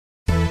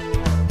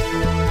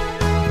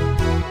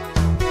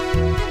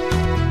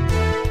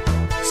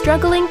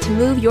Struggling to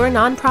move your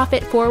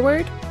nonprofit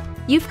forward?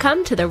 You've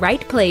come to the right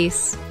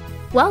place.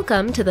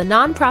 Welcome to the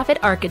Nonprofit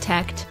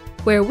Architect,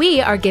 where we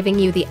are giving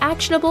you the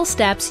actionable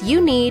steps you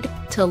need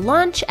to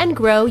launch and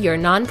grow your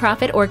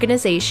nonprofit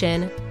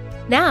organization.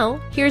 Now,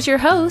 here's your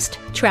host,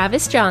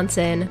 Travis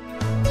Johnson.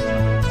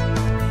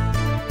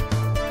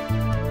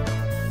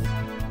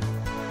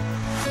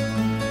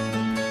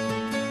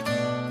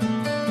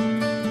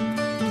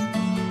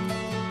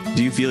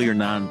 Do you feel your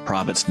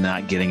nonprofit's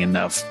not getting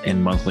enough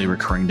in monthly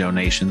recurring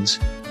donations?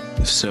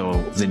 If so,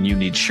 then you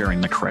need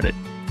sharing the credit.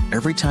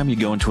 Every time you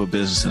go into a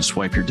business and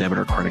swipe your debit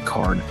or credit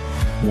card,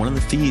 one of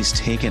the fees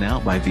taken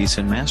out by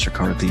Visa and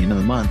MasterCard at the end of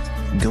the month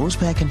goes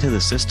back into the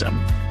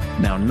system.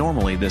 Now,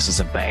 normally this is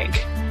a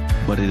bank,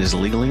 but it is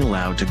legally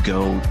allowed to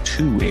go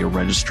to a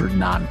registered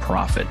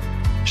nonprofit.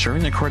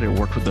 Sharing the Credit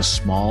worked with a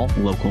small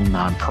local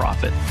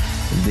nonprofit.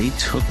 They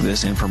took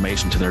this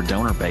information to their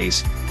donor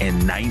base,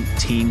 and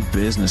 19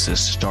 businesses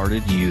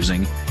started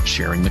using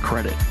Sharing the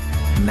Credit.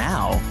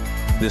 Now,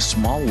 this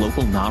small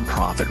local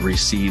nonprofit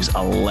receives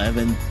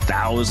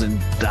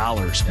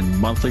 $11,000 in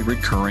monthly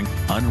recurring,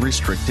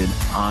 unrestricted,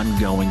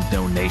 ongoing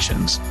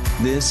donations.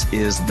 This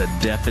is the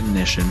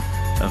definition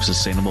of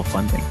sustainable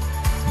funding.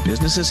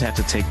 Businesses have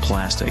to take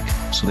plastic,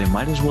 so they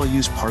might as well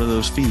use part of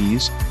those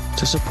fees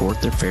to support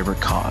their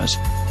favorite cause,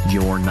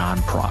 your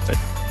nonprofit.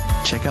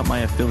 Check out my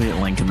affiliate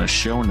link in the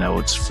show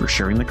notes for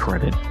Sharing the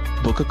Credit.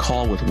 Book a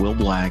call with Will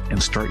Black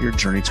and start your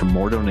journey to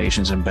more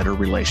donations and better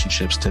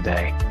relationships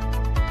today.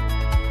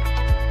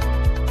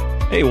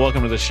 Hey,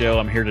 welcome to the show.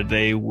 I'm here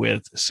today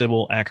with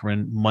Sybil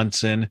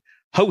Ackerman-Munson,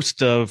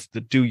 host of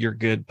the Do Your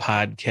Good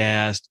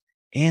podcast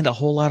and a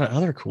whole lot of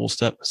other cool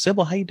stuff.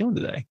 Sybil, how you doing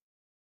today?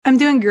 I'm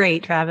doing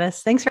great,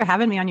 Travis. Thanks for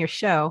having me on your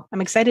show.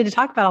 I'm excited to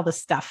talk about all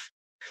this stuff.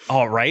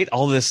 All right.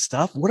 All this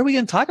stuff. What are we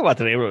going to talk about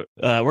today? We're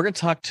going to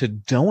talk to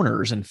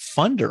donors and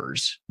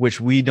funders, which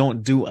we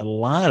don't do a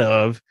lot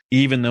of,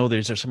 even though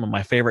these are some of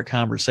my favorite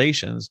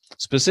conversations.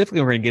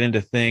 Specifically, we're going to get into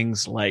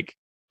things like,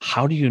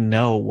 how do you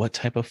know what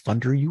type of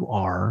funder you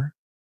are?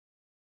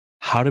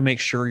 How to make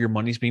sure your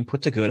money's being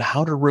put to good,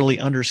 how to really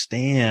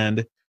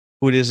understand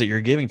who it is that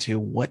you're giving to,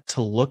 what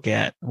to look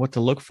at, what to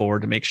look for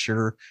to make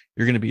sure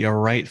you're going to be a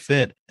right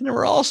fit. And then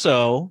we're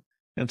also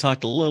going to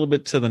talk a little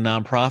bit to the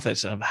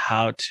nonprofits of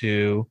how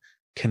to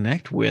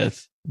connect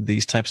with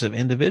these types of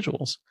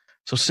individuals.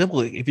 So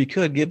simply, if you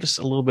could give us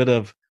a little bit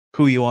of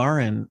who you are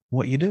and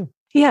what you do.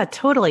 Yeah,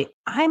 totally.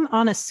 I'm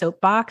on a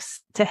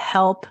soapbox to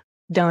help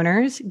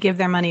donors give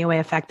their money away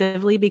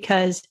effectively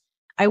because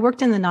I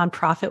worked in the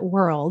nonprofit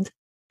world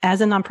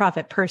as a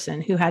nonprofit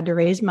person who had to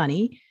raise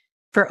money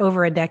for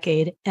over a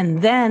decade.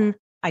 And then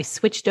I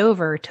switched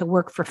over to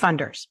work for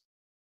funders.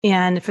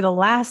 And for the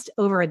last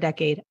over a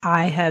decade,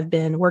 I have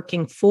been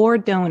working for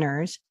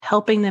donors,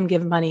 helping them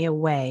give money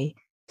away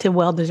to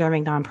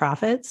well-deserving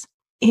nonprofits.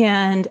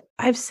 And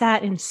I've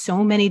sat in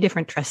so many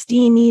different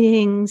trustee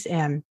meetings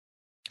and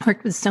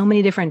worked with so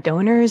many different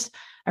donors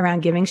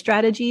around giving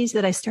strategies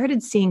that I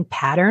started seeing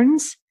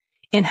patterns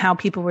in how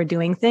people were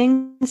doing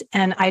things.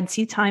 And I'd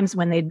see times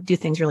when they'd do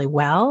things really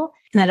well.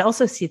 And I'd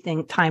also see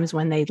times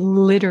when they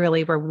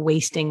literally were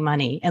wasting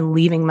money and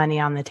leaving money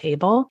on the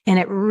table. And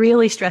it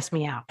really stressed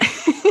me out.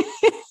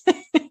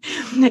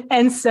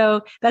 And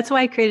so that's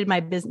why I created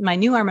my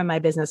new arm of my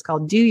business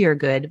called Do Your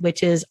Good,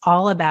 which is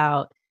all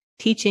about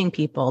teaching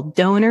people,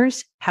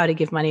 donors, how to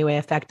give money away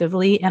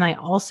effectively. And I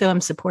also am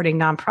supporting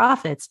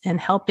nonprofits and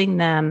helping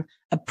them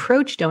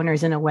approach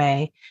donors in a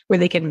way where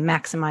they can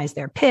maximize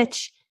their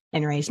pitch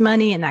and raise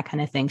money and that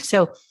kind of thing.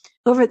 So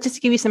just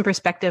to give you some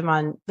perspective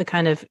on the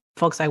kind of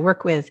folks I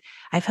work with,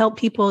 I've helped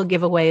people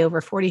give away over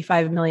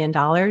 $45 million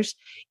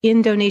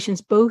in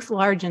donations, both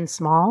large and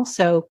small.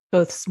 So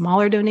both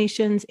smaller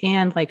donations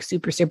and like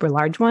super, super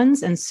large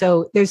ones. And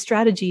so there's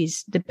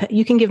strategies.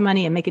 You can give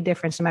money and make a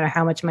difference no matter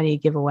how much money you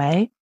give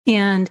away.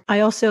 And I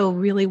also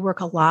really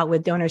work a lot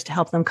with donors to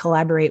help them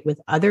collaborate with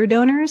other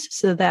donors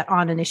so that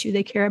on an issue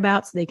they care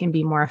about, so they can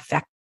be more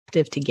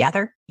effective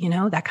together,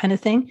 that kind of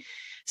thing.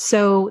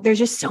 So there's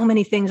just so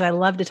many things I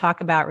love to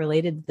talk about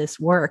related to this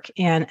work.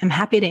 And I'm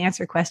happy to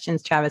answer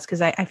questions, Travis, because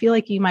I feel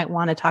like you might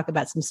want to talk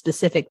about some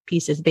specific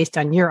pieces based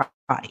on your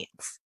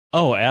audience.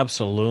 Oh,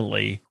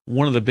 absolutely.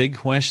 One of the big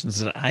questions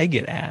that I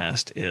get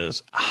asked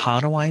is, how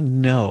do I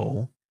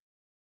know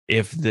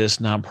if this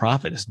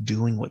nonprofit is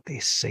doing what they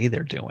say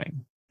they're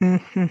doing?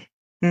 Mm-hmm.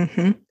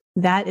 Mm-hmm.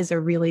 That is a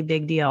really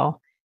big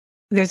deal.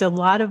 There's a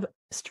lot of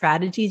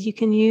strategies you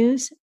can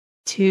use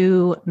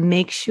to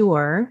make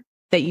sure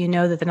that you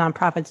know that the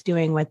nonprofit's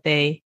doing what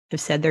they have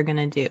said they're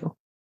going to do.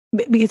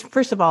 Because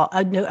first of all,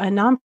 a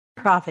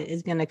nonprofit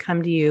is going to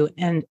come to you,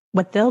 and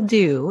what they'll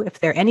do, if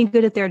they're any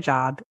good at their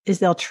job, is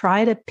they'll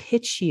try to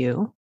pitch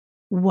you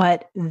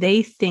what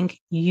they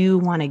think you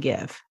want to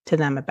give to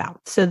them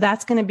about. So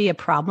that's going to be a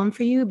problem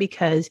for you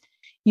because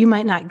you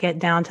might not get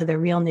down to the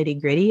real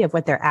nitty gritty of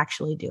what they're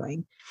actually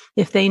doing.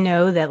 If they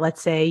know that,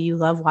 let's say you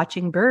love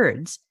watching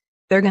birds,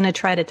 they're going to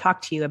try to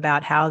talk to you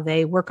about how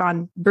they work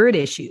on bird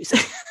issues,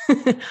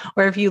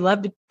 or if you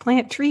love to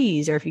plant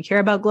trees, or if you care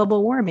about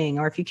global warming,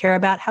 or if you care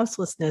about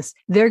houselessness,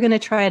 they're going to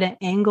try to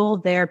angle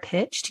their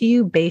pitch to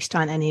you based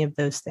on any of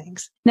those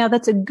things. Now,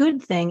 that's a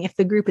good thing if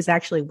the group is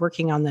actually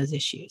working on those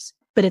issues,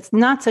 but it's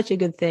not such a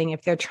good thing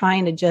if they're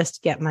trying to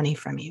just get money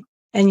from you.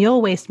 And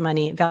you'll waste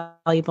money,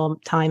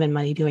 valuable time and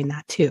money doing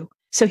that too.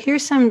 So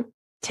here's some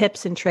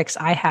tips and tricks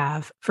I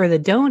have for the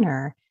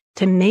donor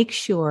to make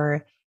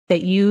sure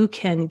that you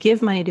can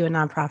give money to a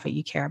nonprofit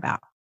you care about.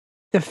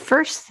 The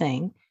first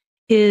thing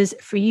is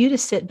for you to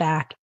sit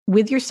back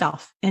with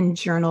yourself and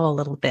journal a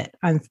little bit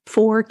on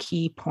 4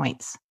 key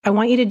points. I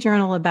want you to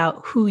journal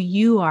about who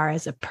you are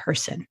as a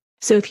person.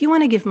 So if you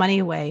want to give money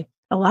away,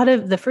 a lot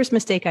of the first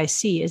mistake I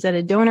see is that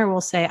a donor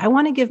will say, I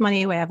want to give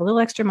money away. I have a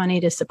little extra money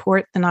to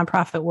support the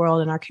nonprofit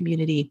world and our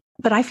community,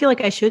 but I feel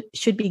like I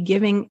should be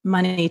giving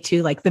money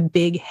to like the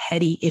big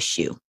heady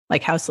issue,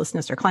 like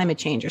houselessness or climate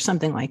change or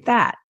something like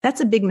that.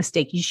 That's a big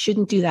mistake. You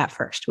shouldn't do that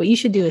first. What you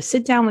should do is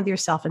sit down with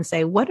yourself and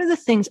say, what are the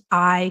things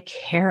I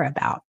care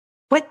about?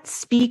 What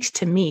speaks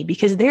to me?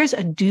 Because there's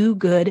a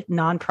do-good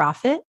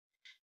nonprofit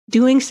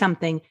doing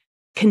something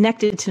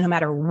connected to no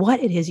matter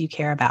what it is you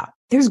care about.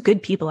 There's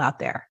good people out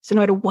there. So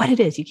no matter what it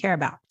is you care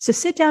about. So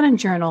sit down and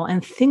journal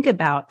and think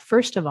about,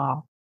 first of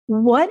all,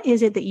 what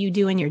is it that you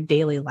do in your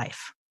daily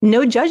life?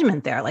 No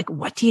judgment there. Like,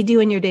 what do you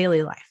do in your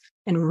daily life?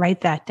 And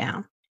write that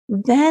down.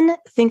 Then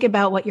think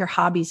about what your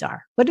hobbies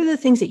are. What are the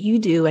things that you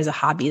do as a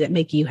hobby that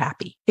make you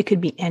happy? It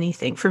could be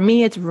anything. For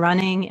me, it's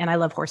running, and I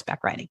love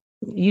horseback riding.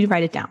 You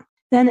write it down.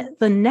 Then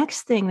the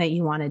next thing that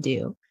you want to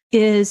do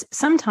is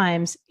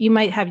sometimes you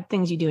might have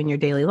things you do in your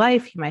daily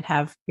life. You might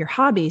have your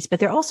hobbies, but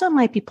there also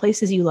might be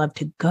places you love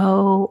to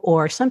go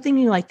or something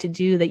you like to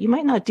do that you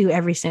might not do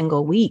every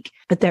single week,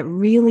 but that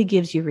really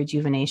gives you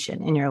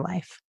rejuvenation in your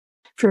life.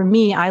 For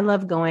me, I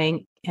love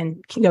going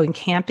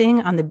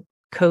camping on the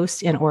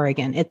coast in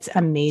Oregon. It's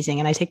amazing.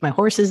 And I take my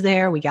horses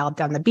there. We gallop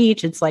down the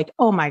beach. It's like,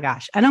 oh my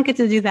gosh, I don't get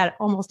to do that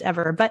almost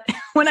ever. But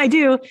when I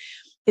do,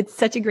 it's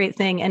such a great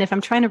thing. And if I'm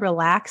trying to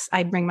relax,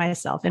 I bring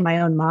myself in my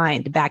own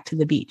mind back to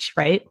the beach,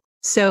 right?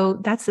 So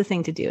that's the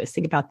thing to do, is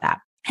think about that.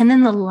 And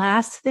then the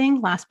last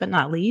thing, last but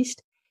not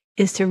least,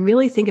 is to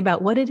really think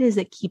about what it is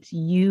that keeps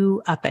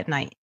you up at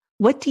night.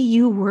 What do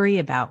you worry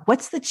about?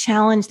 What's the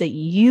challenge that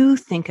you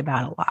think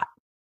about a lot?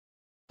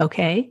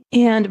 Okay.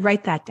 And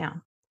write that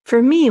down.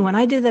 For me, when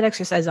I did that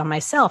exercise on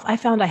myself, I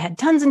found I had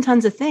tons and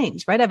tons of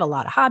things, right? I have a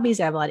lot of hobbies.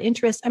 I have a lot of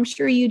interests. I'm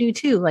sure you do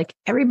too, like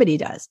everybody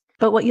does.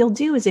 But what you'll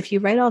do is if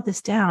you write all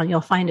this down, you'll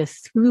find a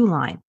through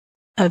line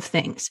of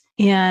things.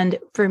 And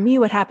for me,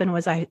 what happened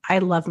was I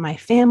love my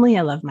family.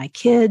 I love my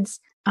kids.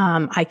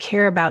 I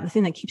care about the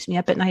thing that keeps me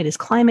up at night is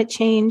climate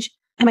change.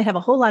 I might have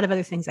a whole lot of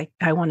other things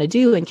I want to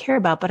do and care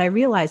about, but I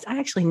realized I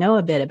actually know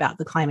a bit about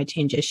the climate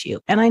change issue,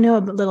 and I know a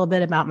little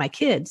bit about my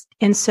kids.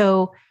 And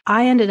so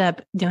I ended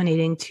up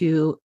donating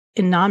to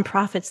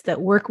nonprofits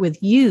that work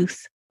with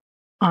youth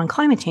on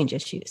climate change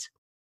issues.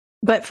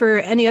 But for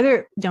any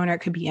other donor, it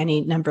could be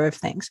any number of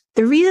things.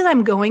 The reason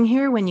I'm going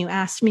here, when you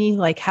ask me,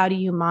 like, how do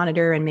you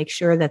monitor and make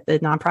sure that the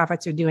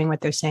nonprofits are doing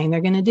what they're saying they're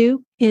going to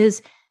do,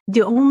 is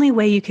the only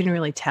way you can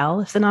really tell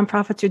if the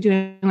nonprofits are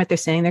doing what they're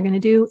saying they're going to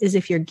do is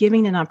if you're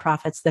giving to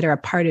nonprofits that are a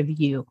part of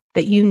you,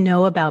 that you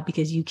know about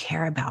because you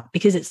care about,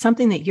 because it's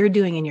something that you're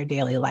doing in your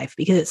daily life,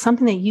 because it's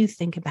something that you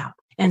think about.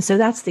 And so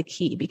that's the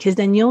key, because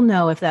then you'll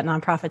know if that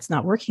nonprofit's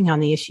not working on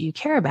the issue you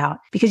care about,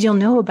 because you'll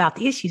know about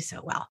the issue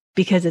so well,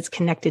 because it's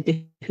connected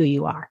to who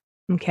you are.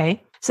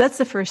 Okay. So that's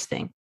the first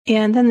thing.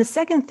 And then the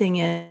second thing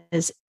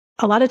is,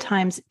 a lot of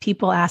times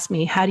people ask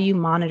me, how do you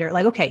monitor?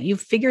 Like, okay,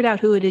 you've figured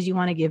out who it is you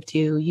want to give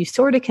to. You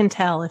sort of can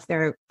tell if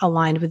they're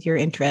aligned with your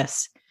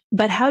interests,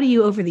 but how do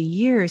you over the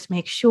years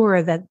make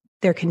sure that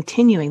they're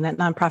continuing, that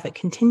nonprofit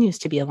continues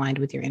to be aligned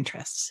with your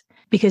interests?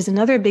 Because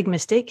another big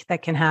mistake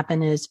that can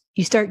happen is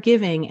you start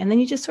giving and then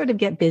you just sort of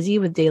get busy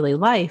with daily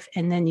life.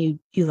 And then you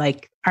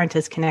like aren't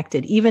as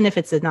connected, even if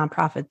it's a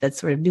nonprofit that's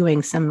sort of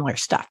doing similar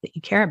stuff that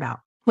you care about.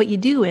 What you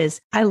do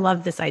is, I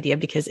love this idea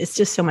because it's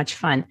just so much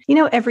fun. You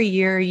know, every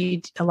year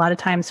a lot of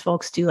times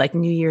folks do like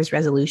New Year's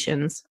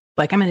resolutions,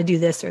 like I'm going to do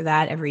this or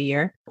that every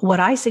year. What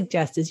I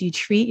suggest is you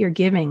treat your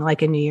giving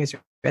like a New Year's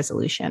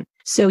resolution.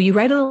 So you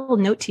write a little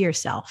note to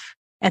yourself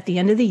at the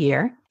end of the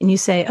year and you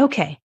say,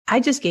 okay, I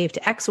just gave to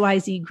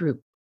XYZ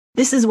group.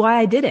 This is why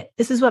I did it.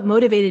 This is what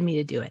motivated me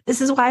to do it. This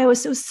is why I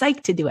was so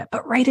psyched to do it.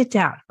 But write it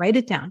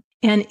down.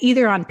 And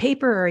either on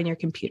paper or in your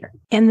computer,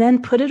 and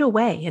then put it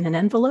away in an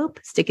envelope,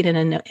 stick it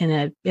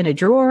in a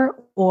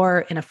drawer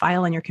or in a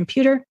file on your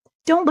computer.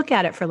 Don't look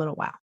at it for a little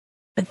while.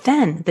 But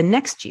then the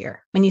next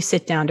year, when you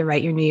sit down to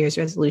write your New Year's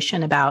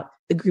resolution about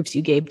the groups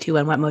you gave to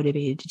and what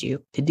motivated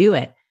you to do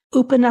it,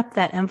 open up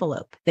that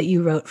envelope that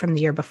you wrote from the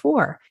year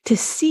before to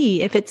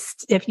see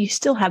if you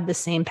still have the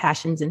same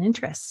passions and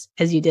interests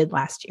as you did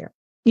last year.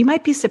 You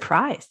might be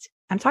surprised.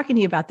 I'm talking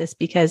to you about this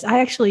because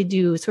I actually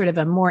do sort of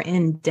a more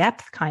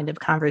in-depth kind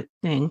of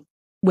conversation,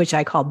 which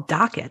I call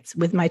dockets,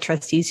 with my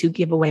trustees who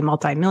give away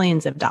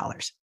multi-millions of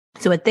dollars.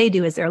 So what they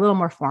do is they're a little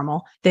more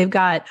formal. They've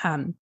got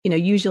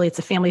Usually it's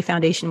a family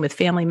foundation with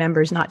family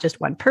members, not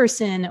just one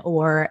person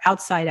or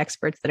outside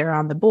experts that are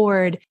on the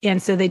board.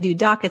 And so they do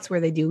dockets where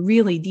they do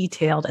really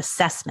detailed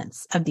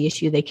assessments of the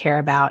issue they care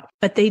about,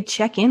 but they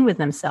check in with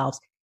themselves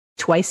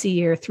twice a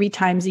year, 3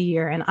 times a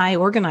year. And I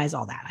organize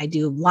all that. I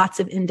do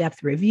lots of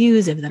in-depth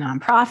reviews of the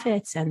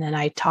nonprofits. And then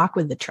I talk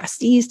with the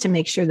trustees to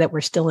make sure that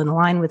we're still in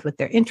line with what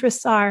their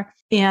interests are.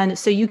 And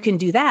so you can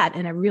do that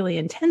in a really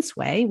intense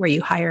way where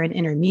you hire an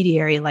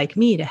intermediary like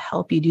me to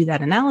help you do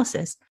that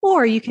analysis,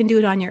 or you can do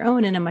it on your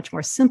own in a much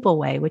more simple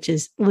way, which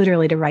is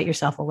literally to write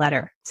yourself a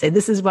letter. Say,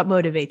 this is what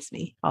motivates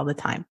me all the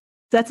time.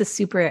 That's a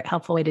super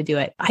helpful way to do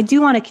it. I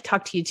do want to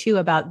talk to you too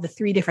about the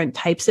 3 different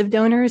types of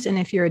donors. And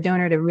if you're a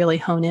donor, to really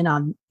hone in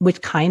on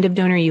which kind of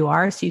donor you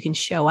are so you can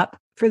show up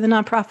for the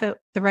nonprofit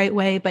the right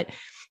way. But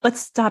let's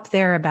stop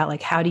there about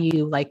like, how do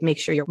you like make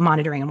sure you're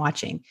monitoring and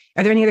watching?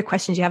 Are there any other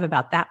questions you have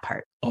about that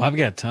part? Oh, I've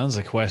got tons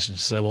of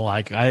questions, Sybil.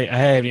 Like I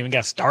haven't even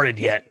got started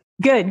yet.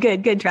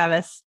 Good,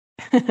 Travis.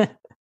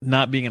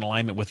 Not being in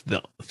alignment with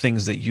the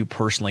things that you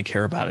personally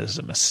care about is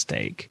a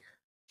mistake.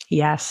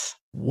 Yes.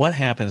 What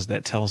happens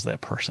that tells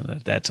that person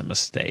that that's a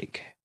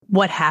mistake?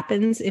 What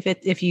happens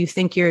if you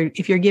think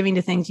if you're giving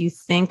to things you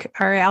think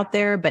are out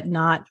there, but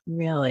not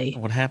really?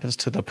 What happens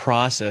to the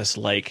process?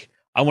 Like,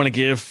 I want to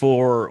give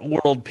for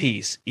world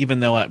peace,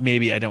 even though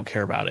maybe I don't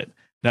care about it.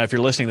 Now, if you're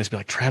listening to this, be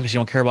like, Travis, you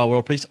don't care about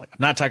world peace? Like, I'm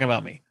not talking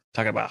about me. I'm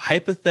talking about a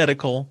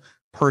hypothetical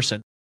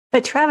person.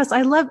 But Travis,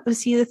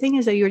 the thing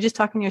is that you were just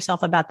talking to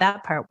yourself about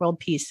that part, world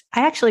peace.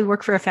 I actually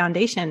work for a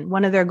foundation.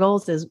 One of their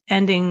goals is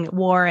ending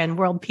war and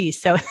world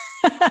peace. So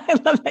I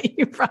love that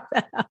you brought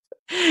that up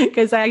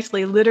because I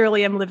actually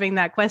literally am living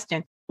that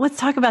question. Let's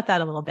talk about that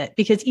a little bit,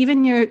 because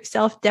even your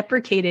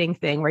self-deprecating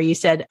thing where you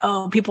said,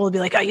 oh, people will be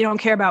like, oh, you don't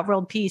care about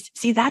world peace.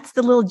 See, that's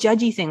the little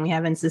judgy thing we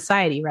have in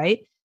society, right?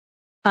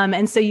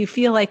 And so you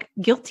feel like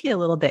guilty a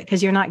little bit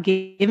because you're not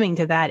giving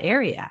to that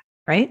area,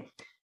 right?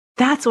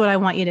 That's what I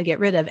want you to get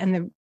rid of. And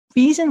the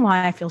reason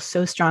why I feel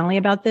so strongly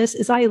about this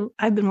is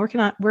I've been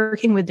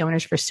working with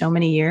donors for so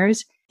many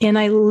years, and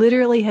I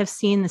literally have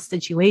seen the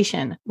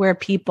situation where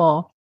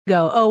people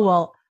go, oh,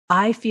 well,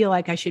 I feel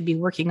like I should be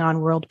working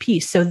on world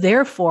peace, so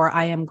therefore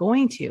I am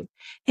going to.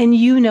 And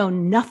you know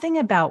nothing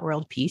about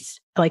world peace,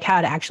 like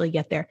how to actually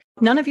get there.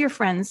 None of your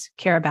friends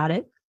care about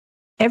it.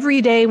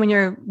 Every day when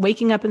you're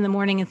waking up in the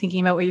morning and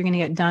thinking about what you're going to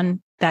get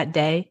done that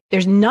day,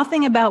 there's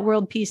nothing about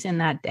world peace in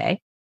that day.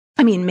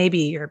 I mean, maybe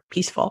you're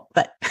peaceful,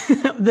 but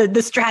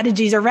the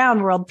strategies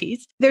around world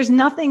peace, there's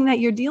nothing that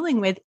you're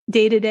dealing with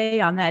day to day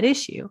on that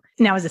issue.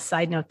 Now, as a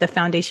side note, the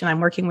foundation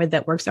I'm working with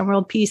that works on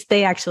world peace,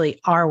 they actually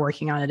are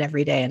working on it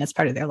every day and it's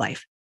part of their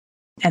life.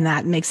 And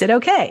that makes it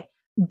okay.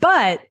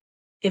 But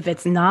if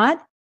it's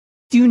not,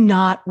 do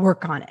not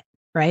work on it,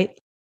 right?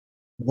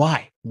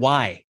 Why?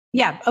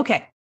 Yeah.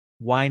 Okay.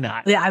 Why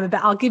not? Yeah,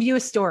 I'll give you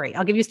a story.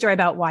 I'll give you a story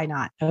about why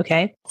not.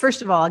 Okay.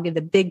 First of all, I'll give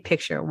the big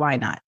picture. Why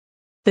not?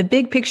 The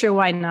big picture,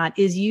 why not,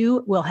 is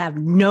you will have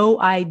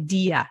no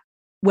idea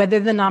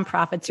whether the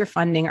nonprofits you're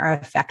funding are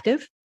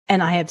effective.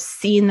 And I have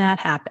seen that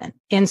happen.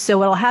 And so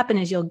what will happen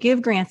is you'll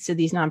give grants to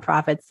these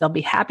nonprofits. They'll be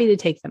happy to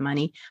take the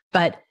money,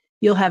 but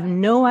you'll have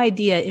no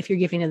idea if you're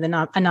giving to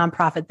a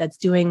nonprofit that's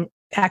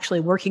actually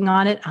working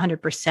on it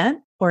 100%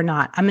 or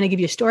not. I'm going to give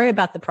you a story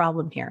about the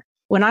problem here.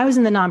 When I was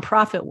in the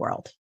nonprofit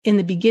world, in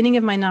the beginning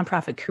of my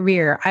nonprofit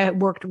career, I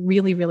worked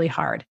really, really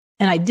hard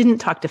and I didn't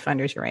talk to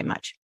funders very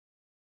much.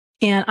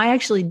 And I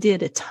actually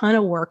did a ton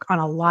of work on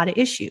a lot of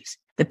issues.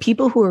 The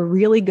people who were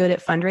really good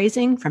at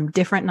fundraising from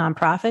different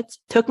nonprofits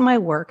took my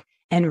work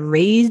and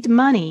raised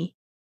money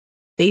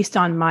based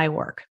on my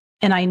work.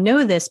 And I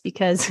know this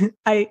because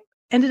I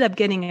ended up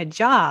getting a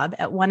job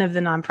at one of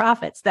the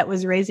nonprofits that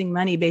was raising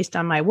money based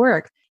on my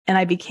work. And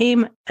I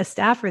became a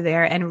staffer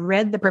there and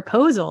read the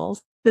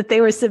proposals that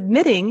they were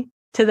submitting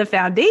to the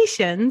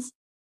foundations.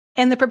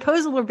 And the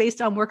proposals were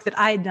based on work that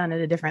I had done at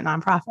a different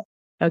nonprofit.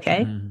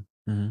 Okay. Mm-hmm.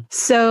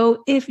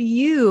 So if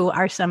you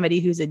are somebody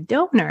who's a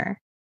donor,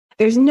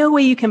 there's no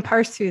way you can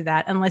parse through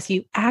that unless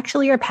you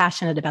actually are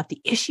passionate about the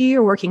issue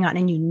you're working on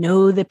and you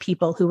know the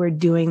people who are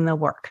doing the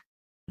work.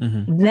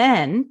 Mm-hmm.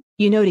 Then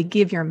you know to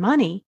give your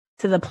money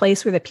to the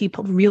place where the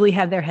people really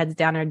have their heads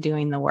down and are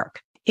doing the work.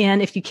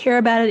 And if you care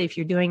about it,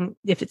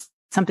 if it's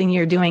something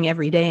you're doing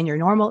every day in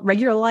your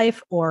regular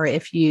life, or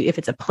if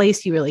it's a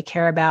place you really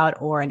care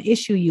about or an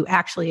issue you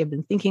actually have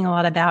been thinking a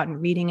lot about and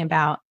reading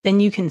about, then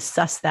you can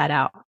suss that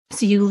out.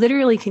 So you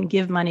literally can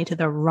give money to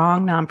the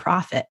wrong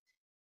nonprofit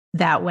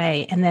that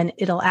way. And then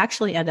it'll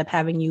actually end up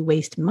having you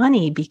waste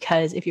money,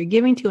 because if you're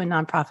giving to a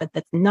nonprofit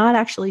that's not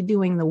actually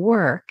doing the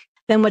work,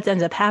 then what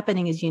ends up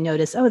happening is you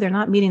notice, oh, they're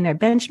not meeting their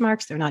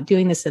benchmarks. They're not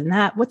doing this and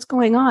that. What's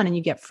going on? And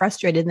you get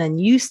frustrated. And then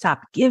you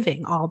stop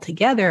giving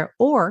altogether,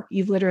 or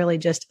you've literally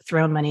just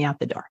thrown money out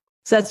the door.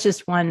 So that's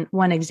just one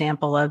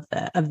example of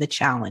the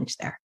challenge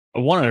there. I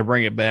wanted to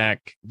bring it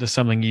back to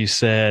something you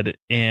said,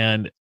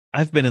 and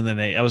I've been in the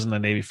Navy. I was in the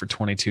Navy for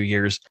 22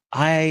 years.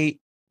 I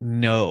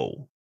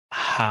know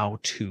how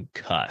to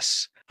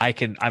cuss. I'm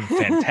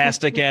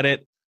fantastic at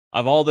it.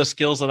 of all the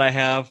skills that I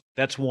have,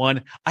 that's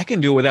one. I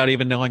can do it without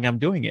even knowing I'm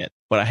doing it.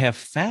 But I have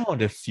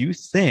found a few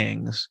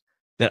things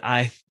that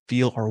I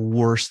feel are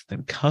worse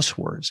than cuss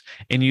words.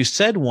 And you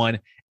said one,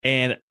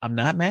 and I'm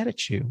not mad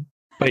at you,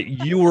 but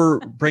you were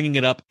bringing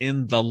it up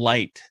in the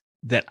light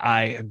that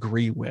I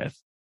agree with.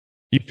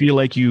 You feel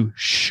like you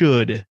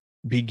should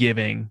be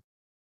giving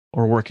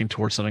or working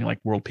towards something like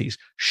world peace.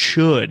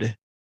 Should,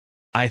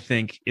 I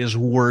think, is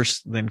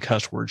worse than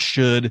cuss words.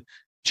 Should,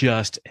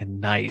 just, and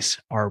nice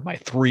are my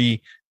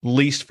three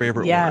least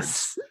favorite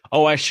words.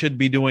 Oh, I should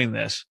be doing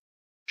this.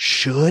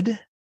 Should.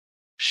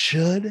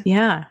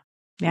 Yeah.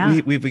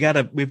 We've got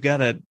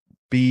to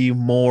be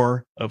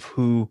more of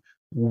who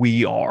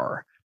we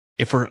are.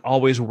 If we're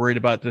always worried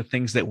about the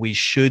things that we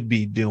should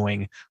be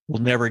doing,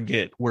 we'll never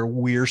get where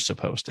we're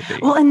supposed to be.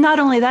 Well, and not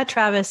only that,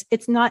 Travis,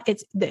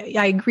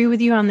 I agree with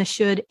you on the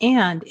should.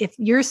 And if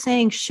you're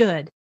saying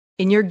should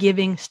in your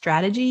giving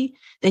strategy,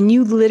 then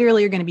you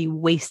literally are going to be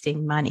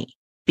wasting money,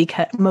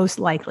 because most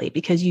likely,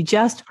 because you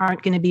just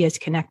aren't going to be as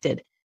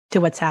connected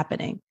to what's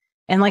happening.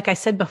 And like I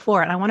said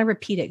before, and I want to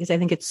repeat it because I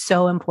think it's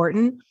so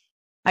important.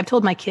 I've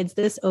told my kids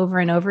this over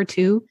and over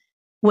too.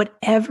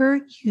 Whatever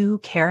you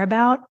care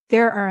about,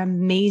 there are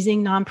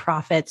amazing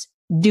nonprofits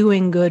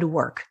doing good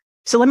work.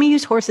 So let me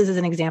use horses as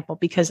an example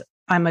because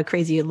I'm a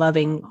crazy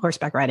loving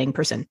horseback riding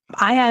person.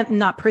 I am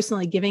not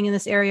personally giving in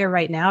this area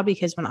right now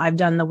because when I've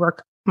done the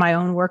work, my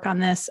own work on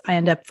this, I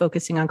end up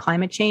focusing on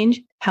climate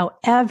change.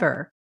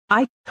 However,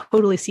 I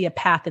totally see a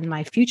path in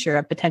my future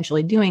of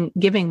potentially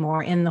giving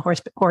more in the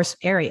horse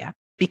area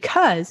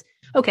because,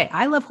 okay,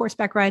 I love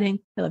horseback riding.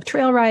 I love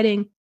trail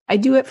riding. I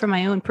do it for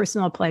my own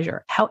personal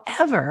pleasure.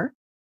 However,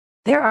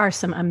 there are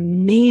some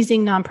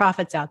amazing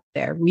nonprofits out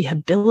there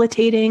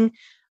rehabilitating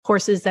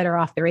horses that are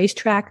off the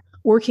racetrack,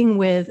 working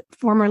with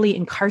formerly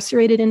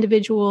incarcerated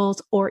individuals,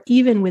 or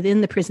even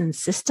within the prison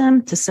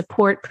system to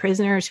support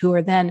prisoners who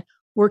are then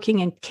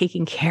working and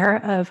taking care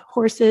of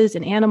horses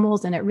and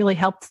animals. And it really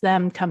helps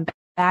them come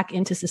back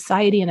into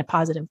society in a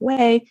positive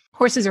way.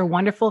 Horses are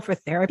wonderful for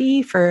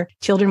therapy for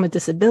children with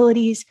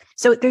disabilities.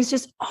 So there's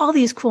just all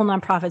these cool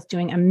nonprofits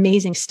doing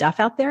amazing stuff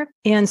out there.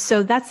 And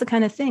so that's the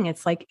kind of thing.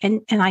 It's like,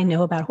 and I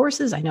know about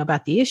horses, I know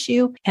about the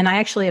issue. And I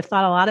actually have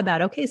thought a lot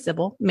about, okay,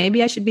 Sybil,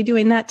 maybe I should be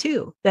doing that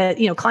too. That,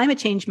 climate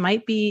change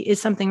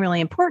is something really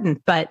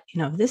important, but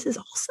this is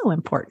also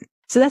important.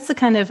 So that's the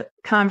kind of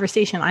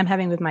conversation I'm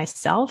having with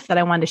myself that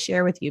I wanted to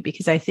share with you,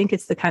 because I think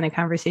it's the kind of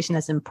conversation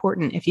that's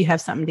important if you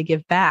have something to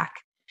give back,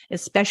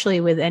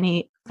 especially with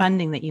any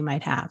funding that you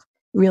might have.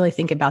 Really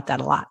think about that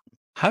a lot.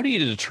 How do you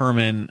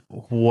determine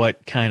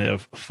what kind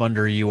of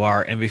funder you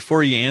are? And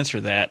before you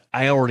answer that,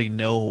 I already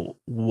know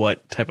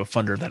what type of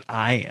funder that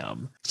I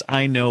am.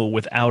 I know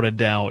without a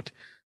doubt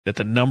that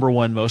the number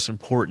one most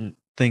important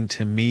thing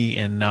to me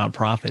in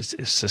nonprofits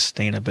is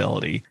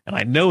sustainability. And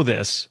I know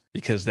this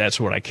because that's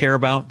what I care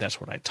about.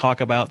 That's what I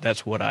talk about.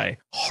 That's what I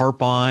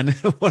harp on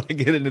when I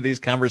get into these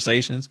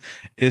conversations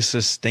is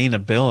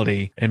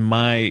sustainability. And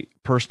my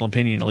personal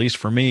opinion, at least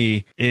for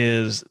me,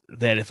 is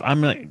that if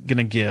I'm not going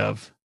to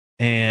give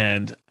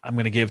and I'm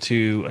going to give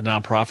to a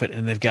nonprofit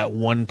and they've got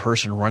one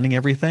person running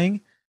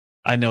everything,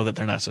 I know that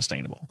they're not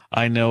sustainable.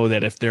 I know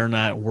that if they're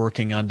not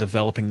working on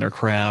developing their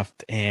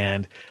craft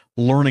and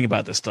learning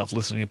about this stuff,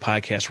 listening to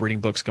podcasts, reading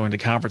books, going to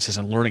conferences,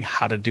 and learning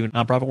how to do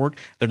nonprofit work,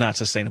 they're not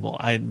sustainable.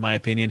 In my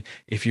opinion,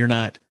 if you're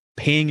not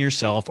paying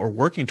yourself or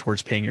working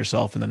towards paying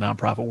yourself in the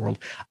nonprofit world,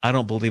 I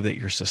don't believe that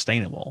you're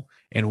sustainable.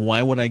 And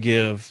why would I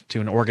give to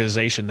an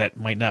organization that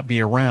might not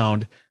be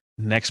around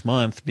next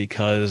month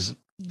because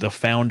the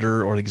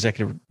founder or the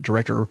executive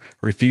director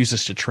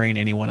refuses to train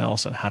anyone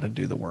else on how to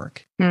do the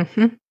work?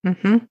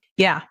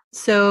 Yeah.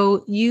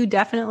 So you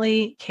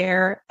definitely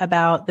care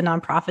about the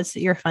nonprofits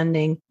that you're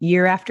funding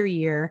year after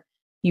year.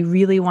 You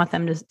really want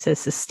them to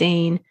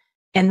sustain.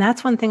 And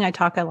that's one thing I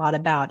talk a lot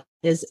about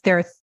is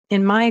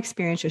in my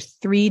experience, there's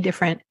three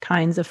different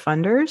kinds of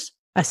funders: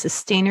 a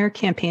sustainer,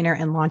 campaigner,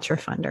 and launcher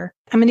funder.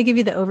 I'm going to give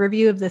you the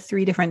overview of the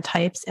three different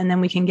types, and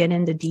then we can get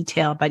into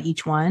detail about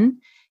each one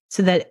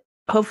so that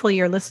hopefully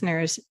your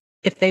listeners,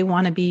 if they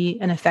want to be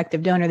an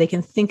effective donor, they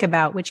can think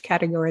about which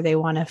category they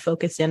want to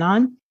focus in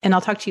on. And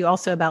I'll talk to you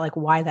also about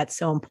why that's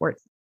so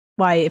important.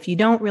 Why, if you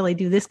don't really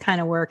do this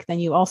kind of work, then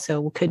you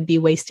also could be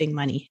wasting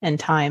money and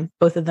time,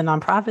 both of the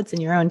nonprofits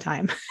and your own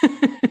time,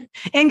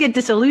 and get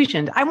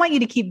disillusioned. I want you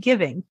to keep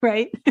giving,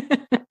 right?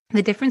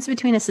 The difference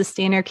between a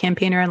sustainer,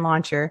 campaigner, and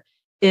launcher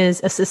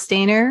is a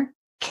sustainer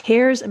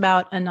cares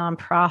about a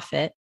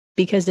nonprofit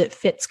because it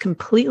fits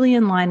completely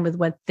in line with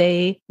what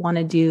they want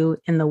to do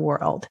in the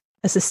world.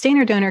 A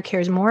sustainer donor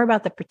cares more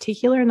about the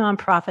particular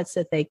nonprofits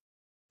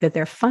that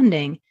they're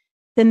funding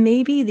than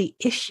maybe the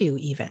issue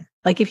even.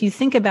 Like if you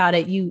think about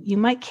it, you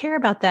might care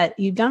about that.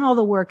 You've done all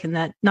the work and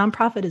that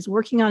nonprofit is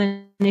working on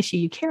an issue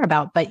you care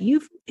about, but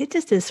it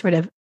just is sort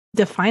of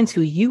defines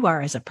who you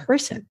are as a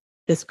person,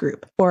 this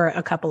group or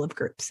a couple of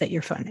groups that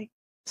you're funding.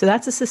 So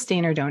that's a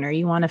sustainer donor.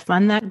 You want to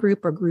fund that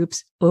group or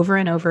groups over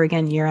and over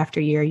again, year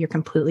after year. You're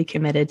completely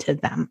committed to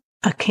them.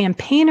 A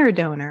campaigner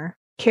donor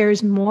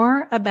cares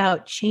more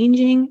about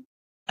changing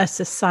a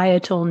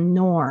societal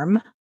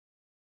norm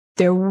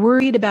they're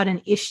worried about an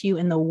issue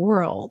in the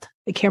world.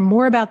 They care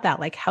more about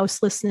that, like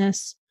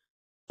houselessness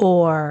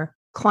or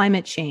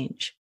climate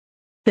change,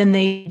 than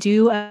they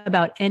do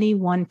about any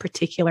one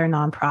particular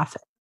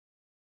nonprofit.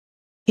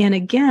 And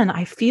again,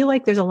 I feel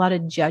like there's a lot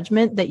of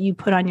judgment that you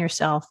put on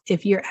yourself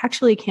if you're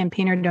actually a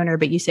campaigner donor,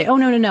 but you say, oh,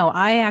 no,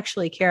 I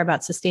actually care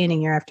about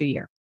sustaining year after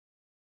year.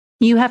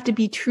 You have to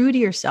be true to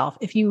yourself.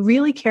 If you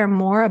really care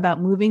more about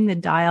moving the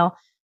dial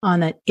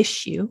on an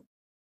issue,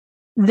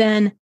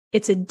 then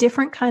it's a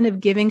different kind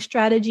of giving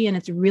strategy. And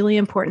it's really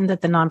important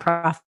that the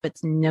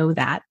nonprofits know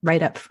that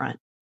right up front.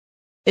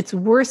 It's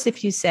worse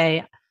if you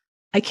say,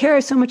 I care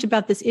so much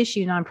about this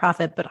issue,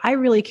 nonprofit, but I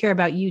really care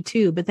about you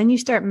too. But then you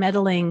start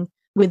meddling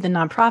with the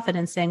nonprofit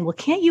and saying, well,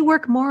 can't you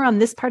work more on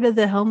this part of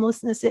the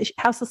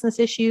houselessness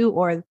issue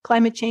or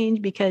climate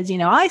change? Because,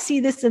 I see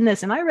this and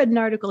this, and I read an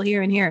article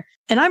here and here,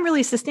 and I'm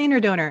really a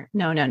sustainer donor.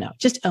 No.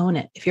 Just own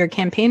it. If you're a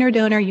campaigner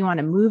donor, you want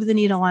to move the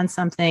needle on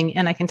something,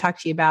 and I can talk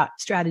to you about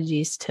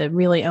strategies to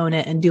really own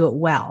it and do it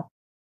well,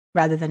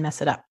 rather than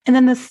mess it up. And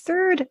then the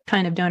third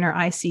kind of donor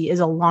I see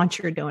is a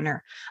launcher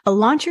donor. A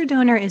launcher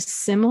donor is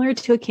similar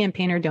to a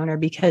campaigner donor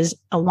because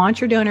a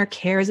launcher donor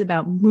cares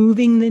about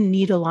moving the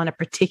needle on a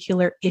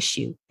particular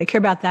issue. They care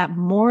about that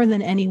more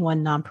than any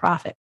one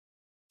nonprofit.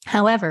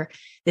 However,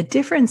 the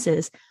difference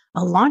is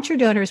a launcher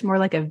donor is more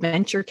like a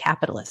venture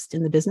capitalist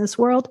in the business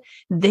world.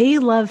 They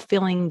love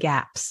filling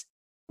gaps.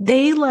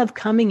 They love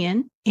coming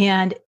in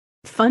and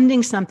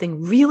funding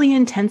something really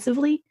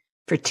intensively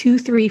for 2,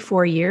 3,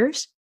 4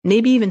 years.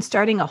 Maybe even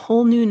starting a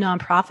whole new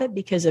nonprofit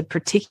because a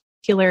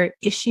particular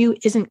issue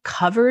isn't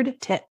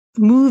covered to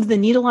move the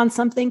needle on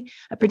something,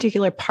 a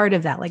particular part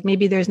of that. Like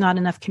maybe there's not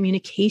enough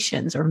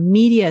communications or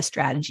media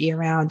strategy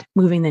around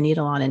moving the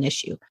needle on an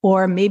issue.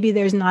 Or maybe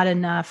there's not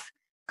enough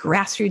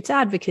grassroots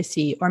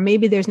advocacy, or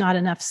maybe there's not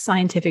enough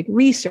scientific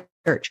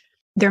research.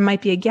 There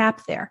might be a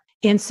gap there.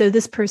 And so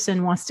this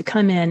person wants to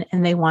come in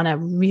and they want to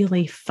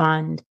really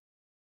fund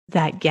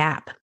that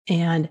gap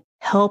and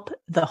help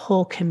the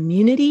whole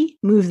community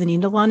move the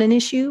needle on an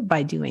issue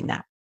by doing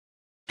that.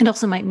 It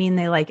also might mean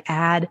they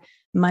add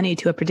money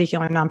to a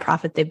particular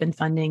nonprofit they've been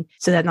funding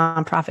so that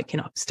nonprofit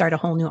can start a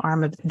whole new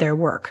arm of their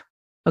work.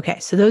 Okay,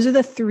 so those are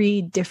the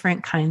 3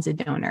 different kinds of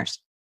donors.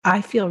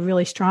 I feel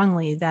really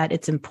strongly that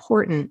it's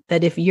important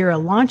that if you're a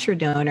launcher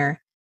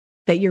donor,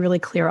 that you're really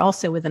clear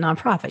also with the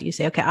nonprofit. You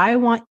say, okay,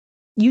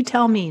 you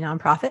tell me,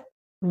 nonprofit,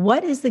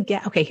 what is the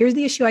gap? Okay, here's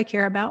the issue I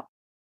care about.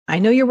 I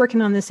know you're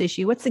working on this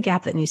issue. What's the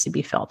gap that needs to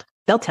be filled?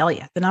 They'll tell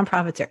you. The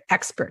nonprofits are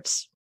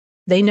experts.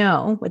 They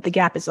know what the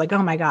gap is like.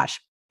 Oh my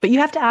gosh. But you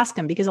have to ask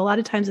them because a lot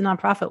of times a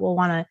nonprofit will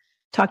want to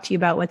talk to you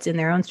about what's in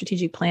their own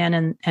strategic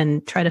plan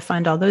and try to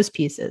fund all those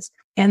pieces.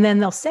 And then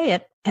they'll say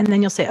it. And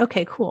then you'll say,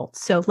 okay, cool.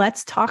 So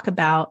let's talk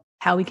about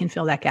how we can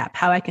fill that gap,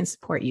 how I can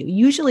support you.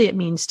 Usually it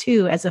means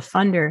too, as a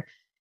funder,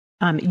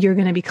 you're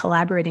going to be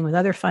collaborating with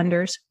other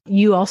funders.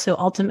 You also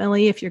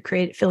ultimately, if you're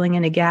filling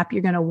in a gap,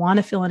 you're going to want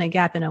to fill in a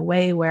gap in a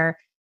way where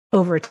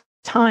over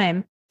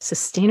time,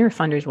 sustainer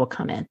funders will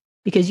come in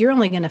because you're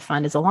only going to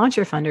fund as a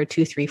launcher funder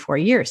 2, 3, 4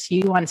 years. So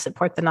you want to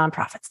support the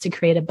nonprofits to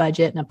create a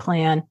budget and a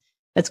plan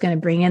that's going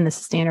to bring in the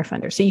sustainer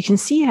funder. So you can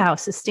see how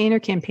sustainer,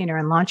 campaigner,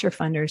 and launcher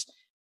funders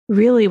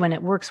really, when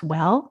it works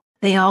well,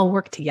 they all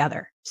work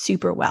together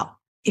super well.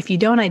 If you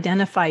don't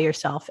identify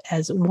yourself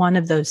as one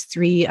of those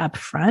 3 up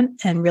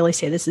front and really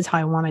say, this is how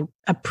I want to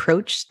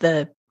approach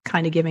the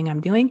kind of giving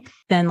I'm doing,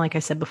 then like I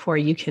said before,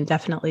 you can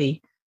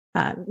definitely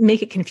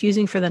make it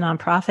confusing for the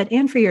nonprofit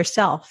and for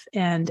yourself.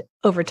 And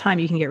over time,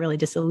 you can get really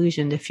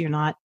disillusioned if you're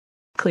not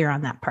clear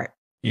on that part.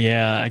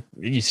 Yeah,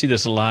 you see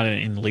this a lot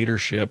in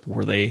leadership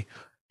where they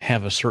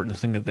have a certain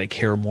thing that they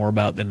care more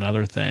about than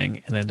another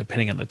thing. And then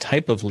depending on the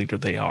type of leader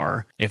they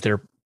are, if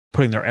they're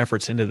putting their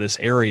efforts into this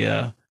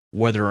area,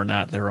 whether or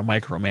not they're a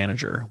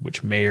micromanager,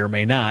 which may or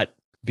may not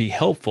be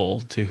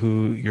helpful to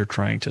who you're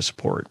trying to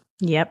support.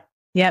 Yep,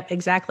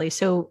 exactly.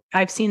 So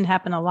I've seen it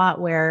happen a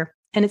lot where,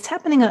 and it's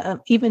happening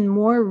even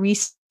more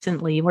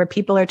recently where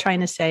people are trying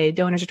to say,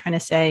 donors are trying to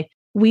say,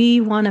 we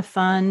want to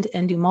fund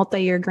and do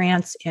multi-year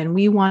grants and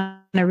we want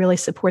to really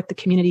support the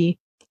community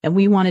and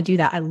we want to do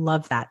that. I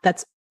love that.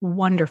 That's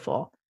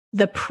wonderful.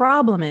 The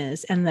problem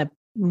is, and the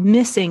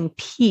missing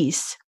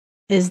piece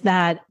is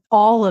that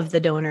all of the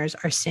donors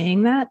are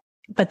saying that,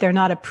 but they're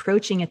not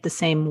approaching it the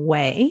same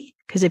way.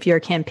 Because if you're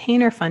a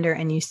campaigner funder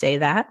and you say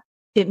that,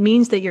 it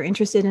means that you're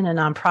interested in a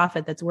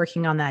nonprofit that's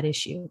working on that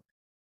issue.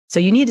 So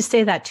you need to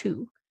say that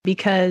too,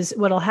 because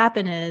what'll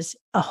happen is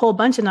a whole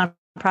bunch of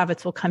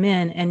nonprofits will come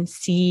in and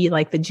see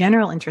the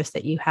general interest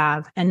that you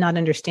have and not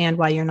understand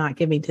why you're not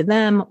giving to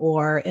them,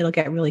 or it'll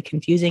get really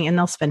confusing and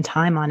they'll spend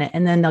time on it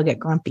and then they'll get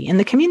grumpy. And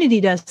the community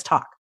does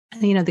talk,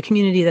 the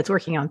community that's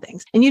working on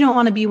things. And you don't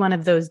want to be one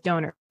of those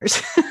donors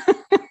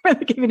where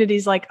the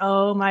community's like,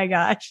 oh my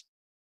gosh,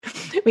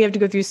 we have to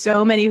go through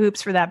so many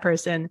hoops for that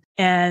person.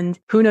 And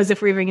who knows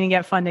if we're even going to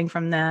get funding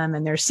from them.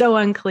 And they're so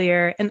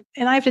unclear. And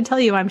I have to tell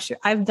you, I'm sure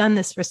I've done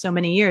this for so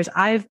many years.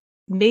 I've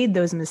made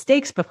those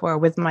mistakes before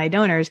with my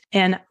donors.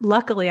 And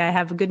luckily, I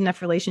have good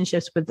enough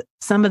relationships with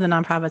some of the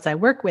nonprofits I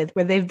work with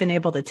where they've been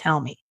able to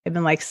tell me. They've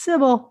been like,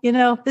 Sybil,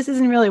 this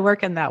isn't really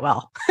working that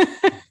well.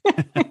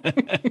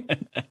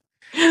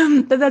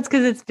 But that's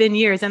because it's been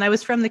years. And I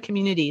was from the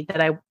community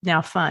that I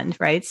now fund,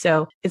 right?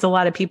 So it's a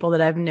lot of people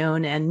that I've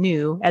known and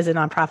knew as a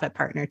nonprofit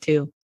partner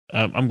too.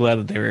 I'm glad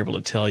that they were able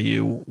to tell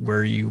you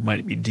where you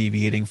might be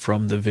deviating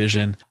from the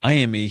vision. I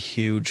am a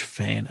huge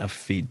fan of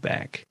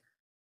feedback.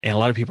 And a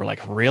lot of people are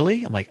like,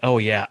 really? I'm like, oh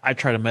yeah, I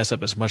try to mess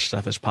up as much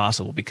stuff as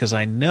possible because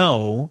I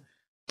know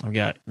I've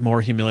got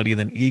more humility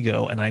than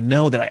ego. And I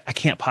know that I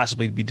can't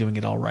possibly be doing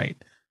it all right.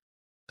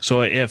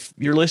 So if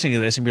you're listening to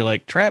this and you're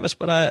like, Travis,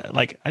 but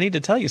I need to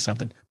tell you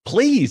something,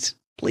 please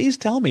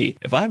tell me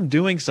if I'm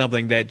doing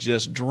something that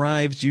just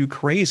drives you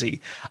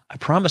crazy. I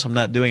promise I'm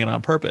not doing it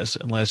on purpose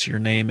unless your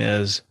name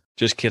is,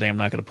 just kidding. I'm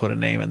not going to put a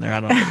name in there. I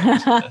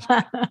don't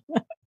know.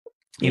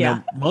 You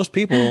know, most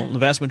people, the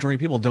vast majority of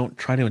people don't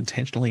try to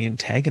intentionally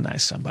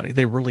antagonize somebody.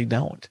 They really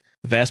don't.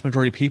 The vast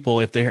majority of people,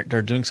 if they're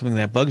doing something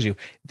that bugs you,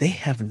 they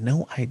have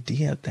no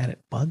idea that it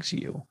bugs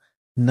you.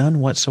 None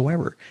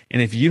whatsoever.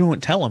 And if you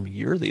don't tell them,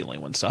 you're the only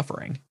one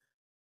suffering.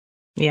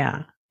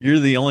 Yeah. You're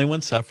the only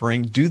one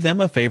suffering. Do them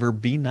a favor,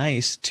 be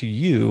nice to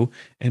you,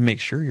 and make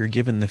sure you're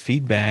given the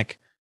feedback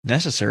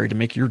necessary to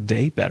make your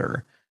day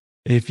better.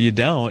 If you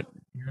don't,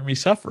 you're going to be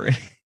suffering.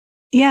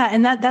 Yeah.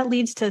 And that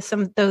leads to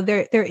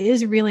there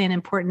is really an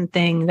important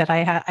thing that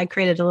I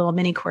created a little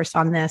mini course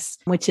on this,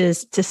 which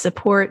is to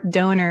support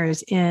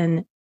donors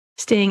in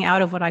staying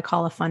out of what I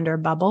call a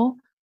funder bubble.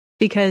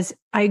 Because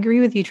I agree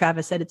with you,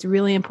 Travis, that it's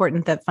really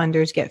important that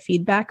funders get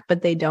feedback,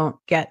 but they don't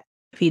get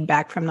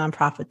feedback from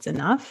nonprofits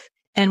enough.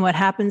 And what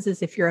happens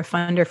is if you're a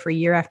funder for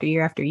year after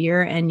year after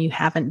year and you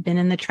haven't been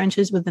in the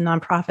trenches with the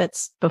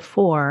nonprofits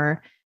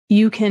before,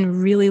 you can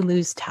really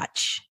lose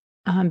touch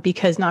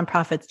because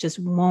nonprofits just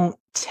won't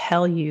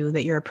tell you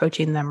that you're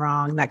approaching them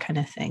wrong, that kind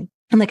of thing.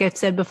 And like I've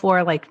said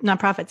before, like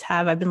nonprofits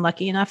I've been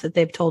lucky enough that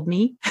they've told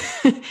me,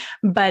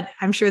 but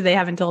I'm sure they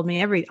haven't told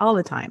me all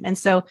the time. And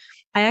so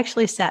I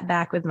actually sat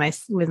back with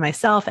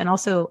myself, and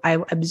also I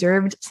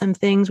observed some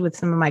things with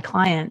some of my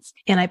clients,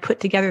 and I put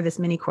together this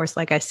mini course,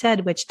 like I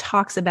said, which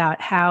talks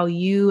about how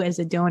you as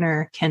a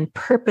donor can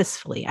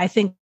purposefully, I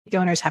think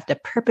donors have to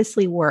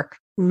purposely work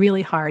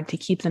really hard to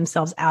keep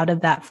themselves out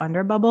of that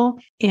funder bubble.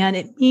 And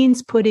it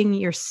means putting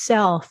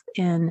yourself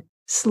in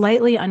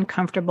slightly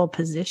uncomfortable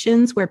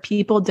positions where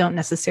people don't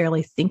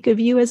necessarily think of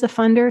you as a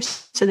funder,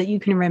 so that you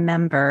can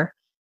remember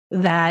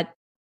that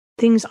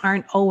things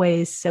aren't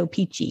always so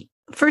peachy.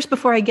 First,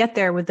 before I get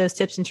there with those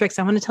tips and tricks,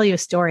 I want to tell you a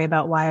story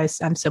about why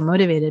I'm so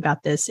motivated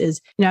about this.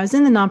 I was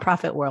in the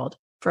nonprofit world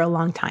for a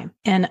long time,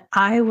 and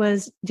I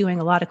was doing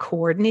a lot of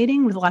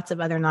coordinating with lots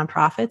of other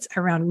nonprofits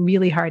around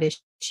really hard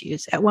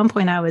issues. At one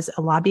point, I was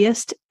a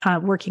lobbyist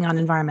working on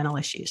environmental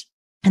issues.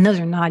 And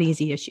those are not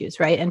easy issues,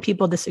 right? And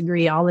people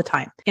disagree all the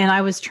time. And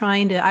I was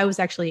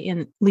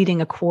actually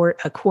leading a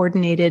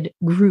coordinated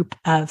group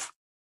of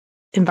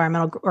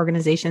environmental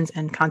organizations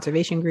and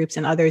conservation groups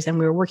and others. And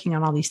we were working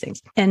on all these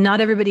things. And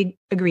not everybody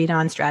agreed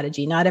on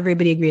strategy. Not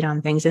everybody agreed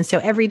on things. And so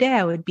every day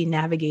I would be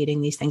navigating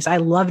these things. I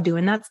love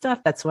doing that stuff.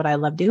 That's what I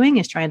love doing,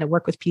 is trying to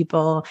work with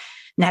people,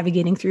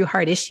 navigating through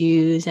hard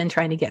issues and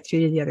trying to get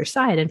through to the other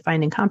side and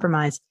finding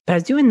compromise. But I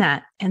was doing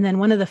that. And then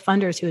one of the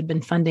funders who had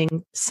been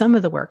funding some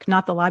of the work,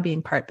 not the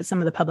lobbying part, but some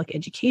of the public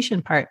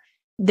education part,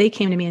 they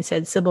came to me and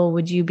said, Sybil,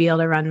 would you be able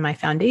to run my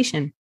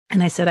foundation?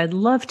 And I said, I'd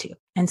love to.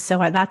 And so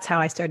that's how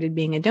I started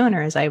being a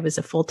donor, as I was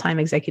a full-time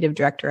executive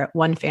director at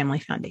One Family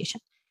Foundation.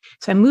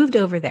 So I moved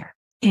over there,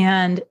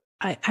 and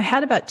I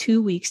had about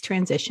 2 weeks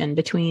transition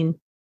between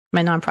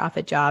my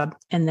nonprofit job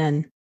and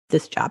then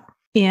this job.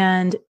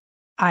 And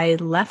I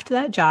left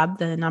that job,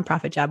 the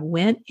nonprofit job,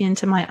 went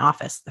into my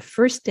office. The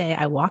first day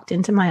I walked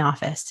into my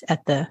office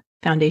at the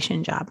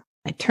foundation job,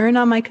 I turned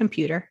on my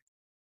computer,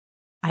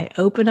 I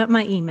opened up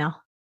my email,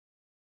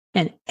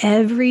 and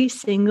every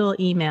single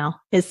email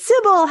is,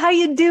 Sybil, how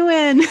you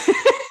doing?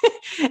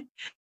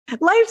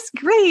 Life's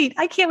great.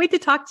 I can't wait to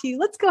talk to you.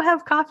 Let's go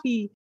have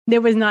coffee.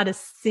 There was not a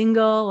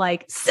single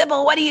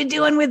Sybil, what are you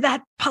doing with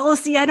that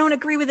policy? I don't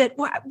agree with it.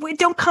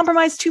 Don't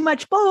compromise too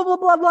much. Blah, blah, blah,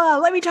 blah, blah.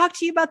 Let me talk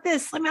to you about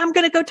this. I'm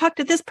going to go talk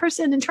to this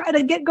person and try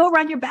to go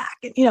around your back.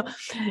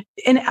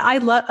 And I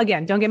love,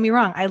 again, don't get me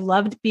wrong. I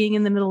loved being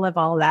in the middle of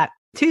all of that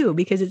too,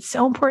 because it's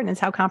so important. It's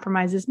how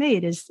compromise is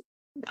made, is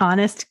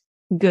honest,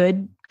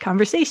 good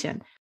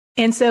conversation.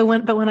 And so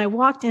when I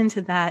walked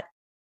into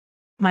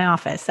my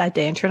office that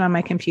day and turned on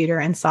my computer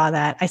and saw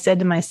that, I said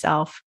to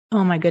myself,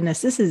 oh my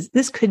goodness,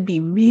 this could be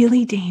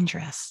really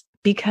dangerous,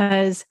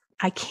 because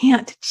I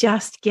can't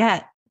just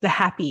get the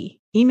happy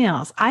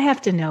emails. I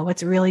have to know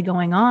what's really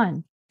going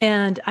on.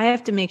 And I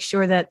have to make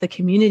sure that the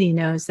community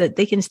knows that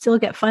they can still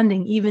get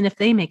funding even if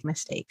they make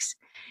mistakes.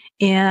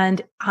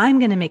 And I'm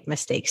going to make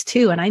mistakes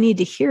too. And I need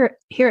to hear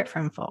it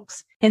from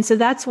folks. And so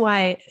that's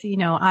why,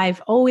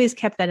 I've always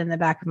kept that in the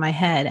back of my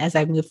head as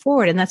I move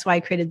forward. And that's why I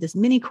created this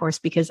mini course,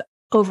 because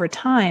over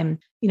time,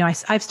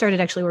 I've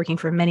started actually working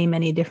for many,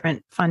 many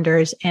different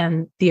funders,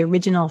 and the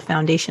original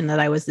foundation that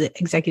I was the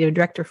executive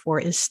director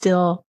for I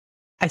still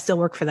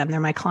work for them. They're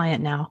my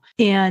client now.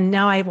 And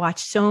now I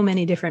watch so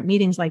many different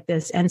meetings like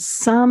this, and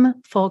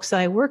some folks that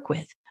I work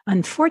with,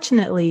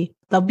 unfortunately,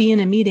 they'll be in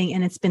a meeting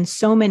and it's been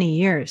so many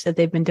years that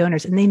they've been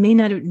donors, and they may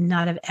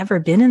not have ever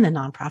been in the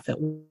nonprofit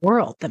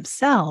world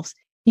themselves.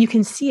 You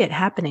can see it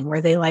happening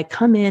where they like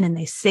come in and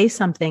they say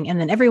something, and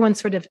then everyone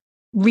sort of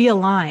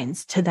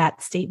realigns to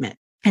that statement.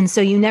 And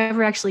so you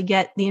never actually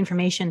get the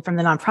information from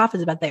the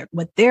nonprofits about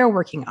what they're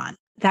working on,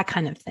 that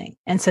kind of thing.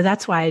 And so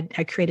that's why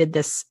I created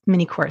this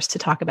mini course to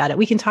talk about it.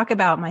 We can talk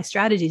about my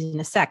strategies in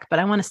a sec, but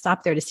I want to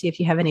stop there to see if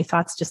you have any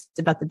thoughts just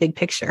about the big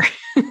picture.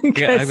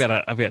 Yeah,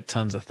 I've got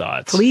tons of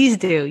thoughts. Please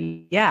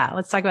do. Yeah.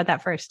 Let's talk about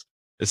that first.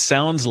 It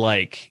sounds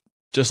like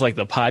just like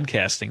the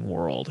podcasting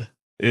world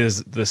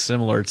is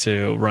similar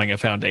to running a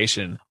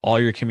foundation. All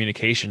your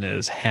communication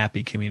is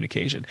happy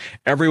communication.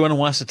 Everyone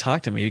wants to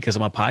talk to me because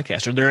I'm a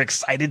podcaster. They're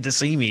excited to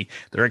see me.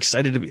 They're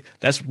excited to be.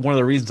 That's one of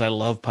the reasons I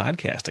love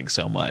podcasting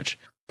so much.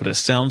 But it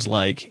sounds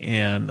like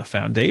in the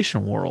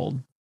foundation world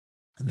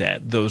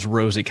that those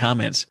rosy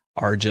comments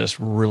are just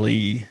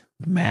really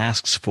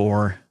masks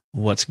for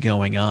what's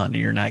going on. And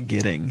you're not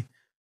getting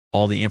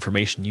all the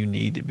information you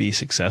need to be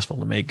successful,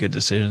 to make good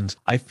decisions.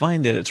 I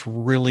find that it's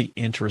really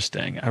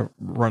interesting. I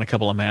run a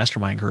couple of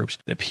mastermind groups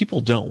that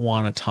people don't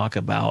want to talk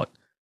about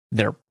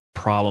their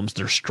problems,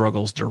 their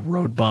struggles, their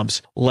road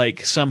bumps,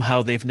 like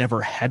somehow they've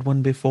never had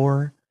one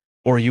before,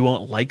 or you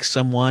won't like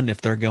someone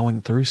if they're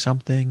going through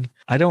something.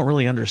 I don't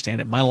really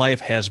understand it. My life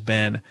has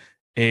been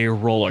a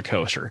roller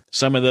coaster.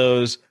 Some of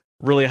those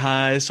really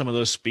high, some of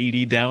those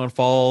speedy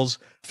downfalls.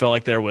 Felt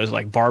like there was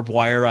like barbed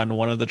wire on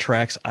one of the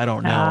tracks. I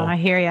don't know. I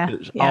hear you.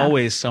 There's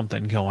always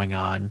something going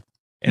on,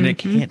 and it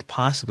can't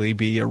possibly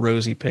be a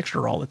rosy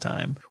picture all the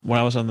time. When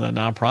I was on the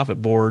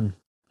nonprofit board,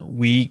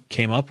 we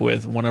came up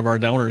with, one of our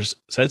donors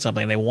said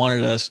something. They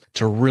wanted us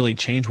to really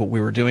change what we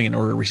were doing in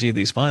order to receive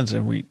these funds.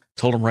 And we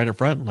told them right up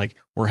front, like,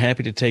 we're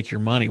happy to take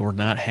your money. We're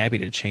not happy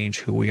to change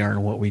who we are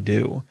and what we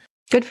do.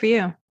 Good for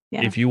you.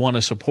 Yeah. If you want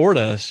to support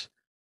us,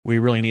 we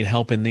really need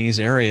help in these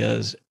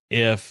areas.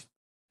 If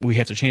we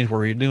have to change what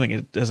we're doing,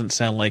 it doesn't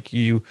sound like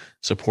you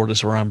support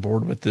us or are on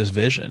board with this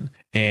vision.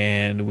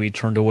 And we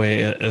turned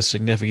away a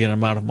significant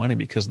amount of money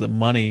because the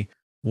money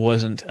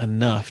wasn't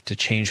enough to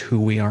change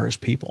who we are as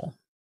people.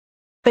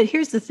 But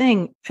here's the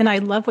thing, and I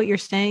love what you're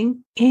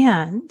saying,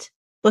 and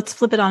let's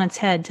flip it on its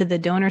head to the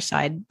donor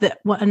side.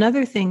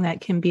 Another thing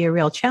that can be a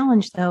real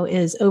challenge, though,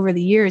 is over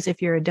the years,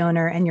 if you're a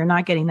donor and you're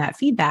not getting that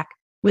feedback,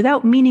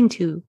 without meaning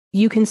to,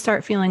 you can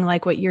start feeling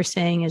like what you're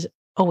saying is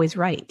always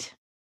right.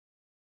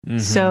 Mm-hmm.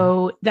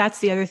 So that's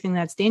the other thing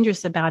that's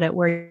dangerous about it,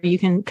 where you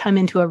can come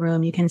into a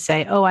room, you can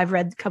say, oh, I've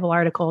read a couple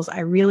articles. I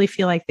really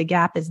feel like the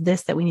gap is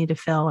this that we need to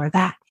fill, or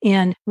that.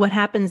 And what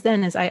happens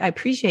then is I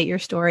appreciate your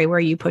story where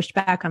you pushed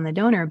back on the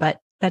donor, but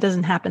that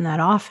doesn't happen that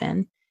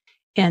often.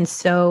 And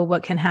so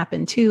what can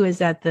happen too is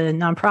that the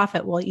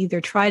nonprofit will either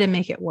try to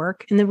make it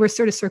work. And then we're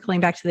sort of circling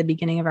back to the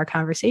beginning of our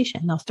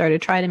conversation. They'll start to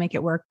try to make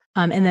it work.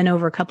 And then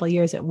over a couple of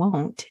years, it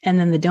won't. And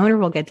then the donor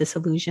will get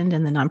disillusioned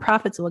and the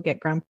nonprofits will get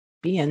grumpy,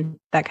 and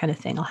that kind of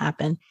thing will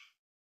happen.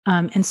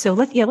 And so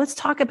let's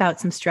talk about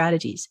some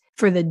strategies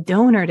for the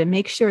donor to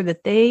make sure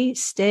that they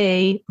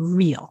stay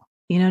real.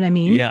 You know what I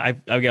mean? Yeah.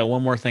 I've got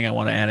one more thing I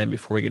want to add in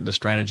before we get into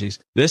strategies.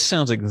 This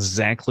sounds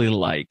exactly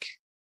like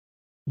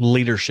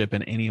leadership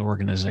in any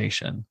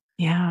organization.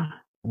 Yeah.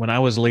 When I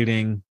was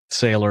leading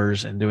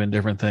sailors and doing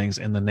different things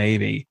in the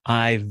Navy,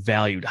 I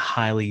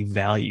highly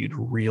valued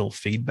real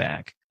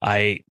feedback.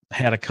 I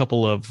had a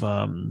couple of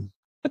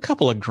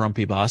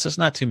grumpy bosses,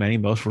 not too many.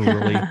 Most were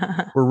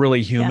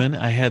really human.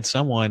 Yeah. I had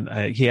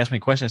someone, he asked me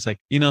a question. It's like,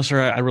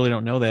 sir, I really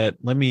don't know that.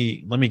 Let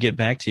me get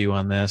back to you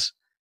on this.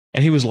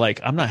 And he was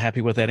like, I'm not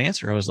happy with that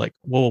answer. I was like,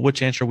 well,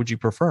 which answer would you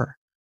prefer?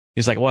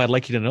 He's like, well, I'd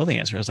like you to know the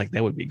answer. I was like,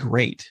 that would be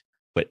great.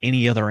 But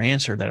any other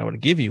answer that I would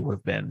give you would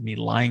have been me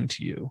lying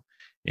to you.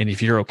 And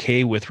if you're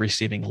okay with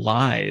receiving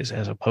lies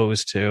as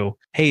opposed to,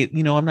 hey,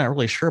 I'm not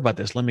really sure about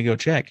this, let me go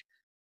check,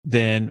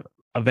 then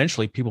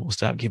eventually people will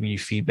stop giving you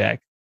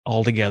feedback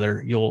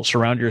altogether. You'll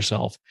surround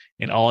yourself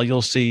and all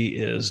you'll see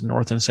is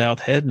north and south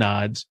head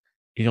nods.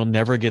 You'll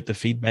never get the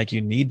feedback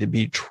you need to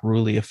be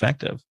truly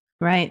effective.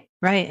 Right.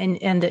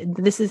 And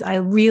this is, I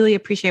really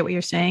appreciate what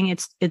you're saying.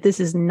 This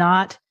is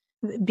not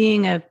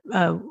being a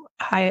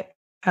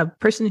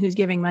person who's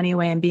giving money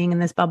away and being in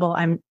this bubble.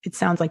 It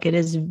sounds like it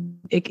is,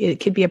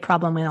 it could be a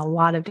problem in a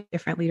lot of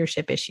different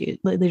leadership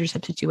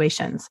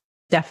situations.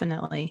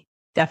 Definitely.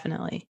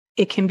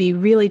 It can be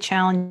really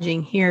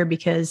challenging here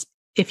because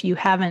if you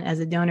haven't, as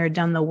a donor,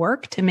 done the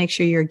work to make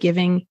sure you're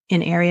giving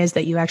in areas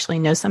that you actually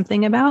know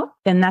something about,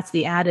 then that's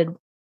the added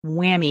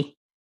whammy.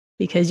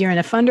 Because you're in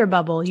a funder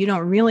bubble, you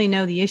don't really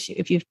know the issue.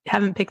 If you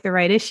haven't picked the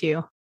right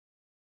issue,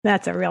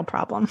 that's a real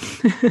problem.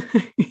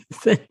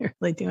 So you're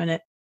really doing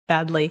it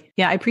badly.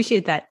 Yeah, I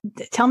appreciate that.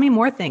 Tell me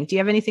more things. Do you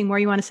have anything more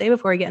you want to say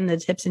before we get into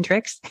the tips and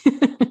tricks?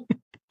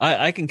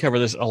 I can cover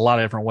this a lot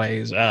of different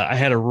ways. I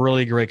had a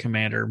really great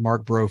commander,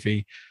 Mark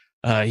Brophy,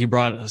 He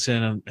brought us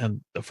in,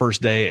 and the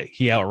first day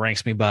he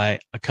outranks me by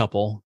a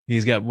couple.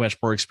 He's got much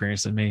more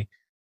experience than me.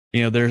 We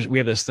have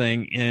this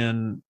thing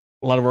in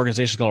a lot of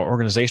organizations called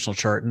organizational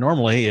chart.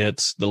 Normally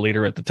it's the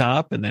leader at the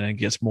top, and then it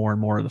gets more and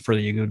more the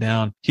further you go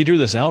down. He drew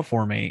this out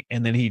for me,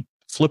 and then he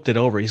flipped it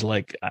over. He's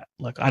like,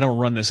 look, I don't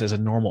run this as a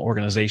normal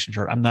organization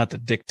chart. I'm not the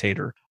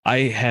dictator. I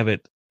have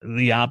it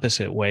the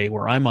opposite way,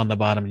 where I'm on the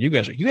bottom. You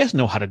guys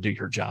know how to do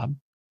your job.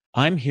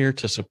 I'm here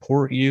to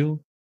support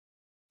you,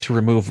 to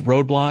remove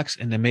roadblocks,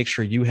 and to make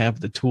sure you have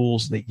the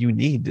tools that you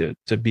need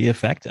to be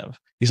effective.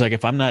 He's like,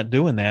 if I'm not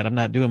doing that, I'm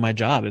not doing my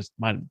job.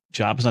 My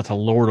job is not to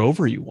lord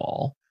over you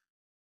all,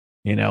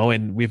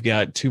 and we've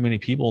got too many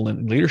people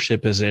in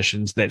leadership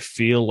positions that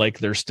feel like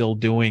they're still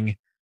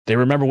they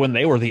remember when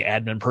they were the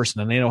admin person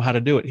and they know how to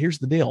do it. Here's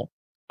the deal.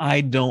 I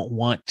don't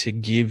want to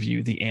give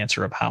you the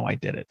answer of how I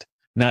did it.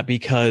 Not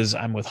because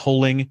I'm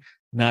withholding,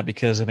 not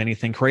because of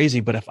anything crazy,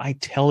 but if I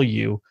tell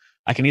you,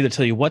 I can either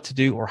tell you what to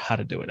do or how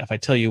to do it. If I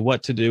tell you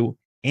what to do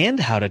and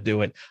how to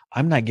do it,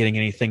 I'm not getting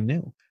anything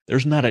new.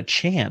 There's not a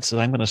chance that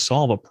I'm going to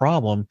solve a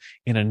problem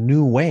in a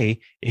new way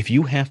if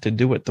you have to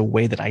do it the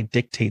way that I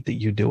dictate that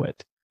you do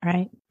it.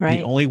 Right.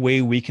 The only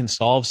way we can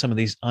solve some of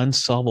these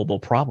unsolvable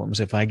problems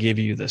if I give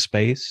you the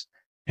space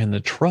and the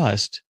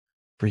trust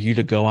for you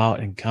to go out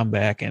and come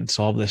back and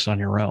solve this on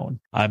your own.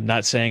 I'm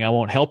not saying I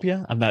won't help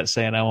you. I'm not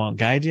saying I won't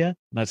guide you. I'm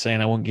not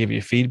saying I won't give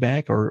you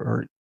feedback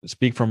or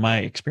speak from my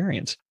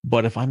experience.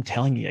 But if I'm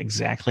telling you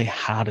exactly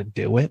how to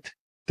do it,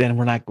 then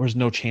there's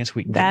no chance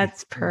we can.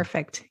 That's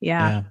perfect.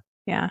 Yeah.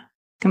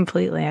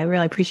 Completely. I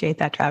really appreciate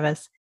that,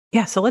 Travis.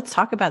 Yeah. So let's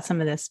talk about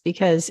some of this,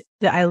 because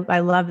I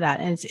love that.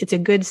 And it's a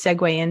good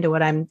segue into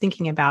what I'm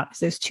thinking about.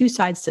 So there's two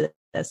sides to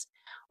this.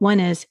 One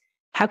is,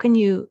 how can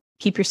you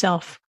keep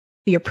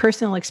your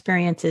personal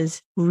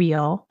experiences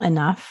real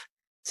enough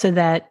so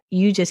that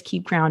you just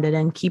keep grounded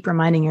and keep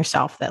reminding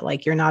yourself that,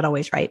 like, you're not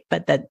always right,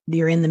 but that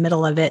you're in the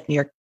middle of it and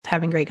you're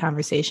having great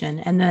conversation.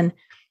 And then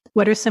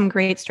what are some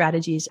great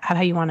strategies,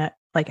 how you want to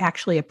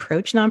actually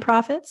approach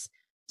nonprofits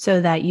so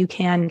that you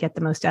can get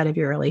the most out of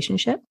your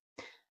relationship?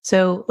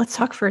 So let's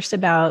talk first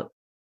about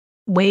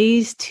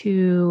ways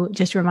to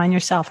just remind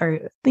yourself,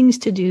 or things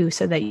to do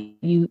so that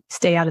you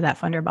stay out of that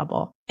funder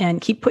bubble,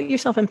 and put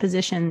yourself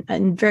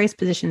in various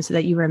positions so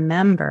that you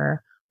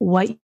remember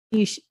what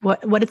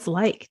it's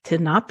like to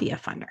not be a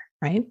funder,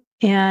 right?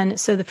 And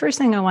so the first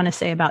thing I want to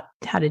say about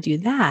how to do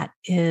that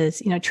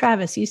is,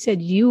 Travis, you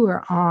said you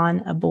were on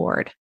a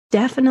board.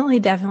 Definitely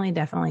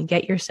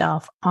get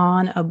yourself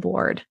on a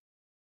board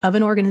of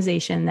an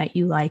organization that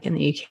you like and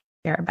that you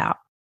care about.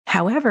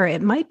 However,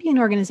 it might be an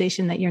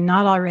organization that you're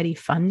not already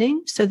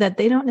funding, so that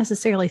they don't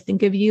necessarily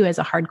think of you as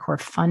a hardcore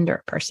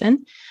funder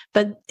person,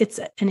 but it's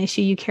an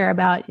issue you care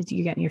about.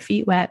 You're getting your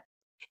feet wet.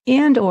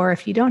 And, or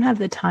if you don't have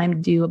the time to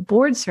do a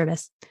board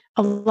service,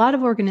 a lot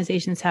of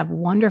organizations have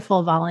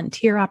wonderful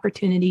volunteer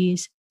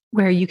opportunities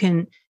where you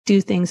can do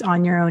things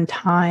on your own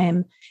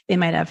time. They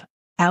might have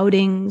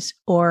outings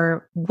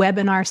or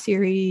webinar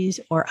series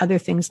or other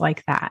things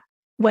like that.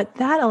 What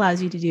that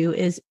allows you to do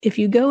is, if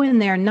you go in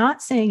there,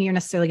 not saying you're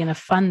necessarily going to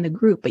fund the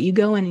group, but you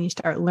go in and you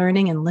start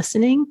learning and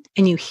listening,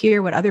 and you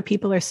hear what other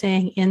people are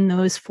saying in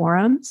those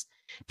forums,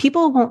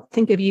 people won't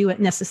think of you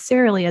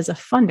necessarily as a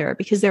funder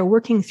because they're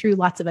working through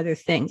lots of other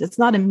things. It's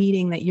not a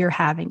meeting that you're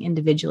having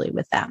individually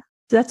with them.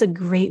 So that's a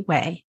great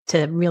way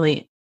to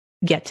really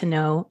get to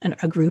know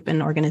a group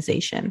and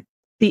organization.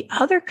 The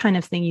other kind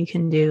of thing you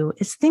can do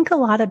is think a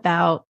lot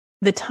about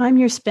the time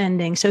you're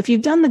spending. So if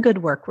you've done the good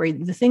work where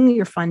the thing that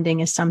you're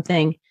funding is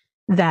something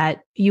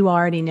that you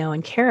already know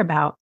and care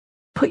about,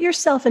 put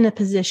yourself in a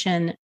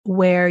position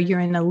where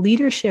you're in a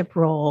leadership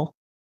role,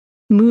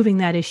 moving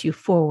that issue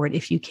forward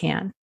if you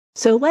can.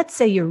 So let's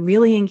say you're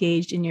really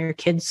engaged in your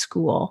kid's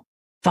school,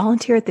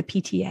 volunteer at the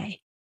PTA,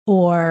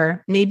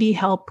 or maybe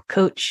help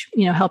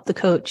the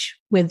coach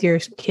with your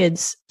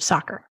kids'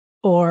 soccer,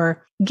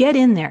 or get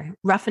in there,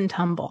 rough and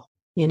tumble.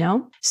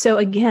 So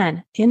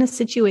again, in a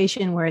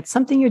situation where it's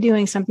something you're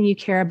doing, something you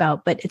care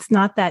about, but it's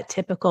not that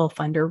typical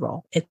funder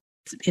role.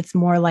 It's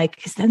more like,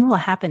 because then what'll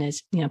happen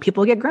is,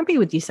 people get grumpy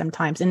with you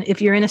sometimes. And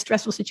if you're in a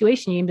stressful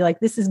situation, you can be like,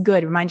 this is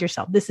good. Remind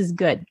yourself, this is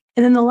good.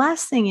 And then the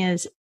last thing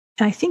is,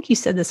 and I think you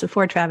said this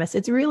before, Travis,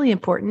 it's really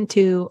important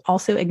to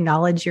also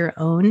acknowledge your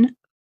own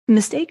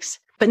mistakes,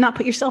 but not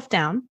put yourself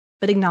down,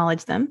 but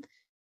acknowledge them.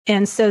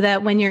 And so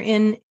that when you're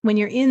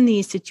in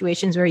these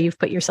situations where you've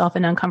put yourself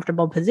in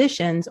uncomfortable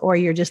positions, or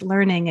you're just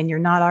learning and you're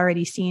not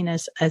already seen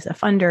as a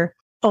funder,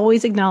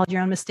 always acknowledge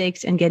your own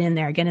mistakes and get in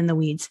there, get in the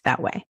weeds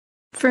that way.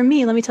 For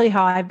me, let me tell you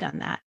how I've done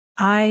that.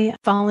 I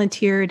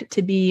volunteered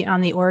to be on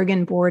the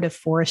Oregon Board of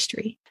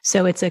Forestry.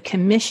 So it's a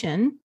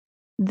commission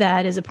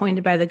that is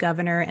appointed by the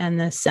governor and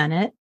the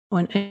Senate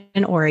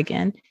in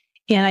Oregon.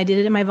 And I did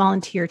it in my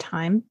volunteer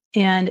time.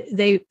 And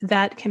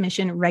that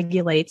commission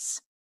regulates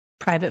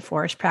private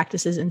forest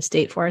practices and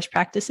state forest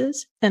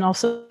practices, and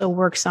also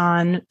works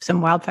on some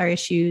wildfire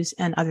issues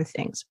and other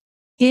things.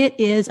 It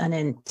is an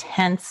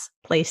intense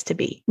place to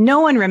be.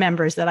 No one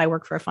remembers that I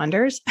work for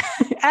funders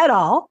at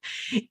all.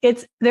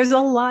 There's a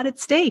lot at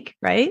stake,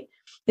 right?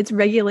 It's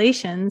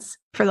regulations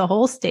for the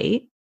whole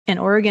state. And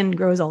Oregon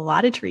grows a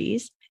lot of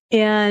trees.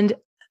 And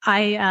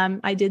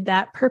I did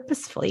that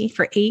purposefully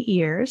for 8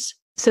 years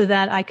so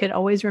that I could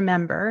always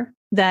remember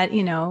that,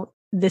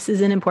 this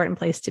is an important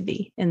place to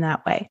be in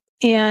that way.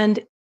 And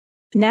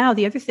now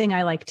the other thing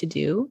I like to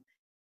do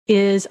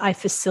is I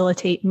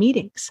facilitate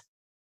meetings.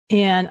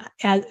 And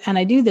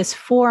I do this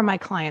for my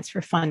clients, for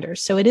funders.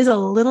 So it is a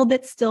little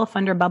bit still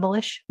funder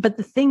bubble-ish. But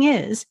the thing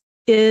is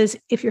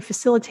if you're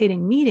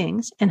facilitating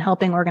meetings and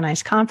helping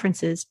organize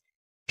conferences,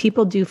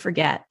 people do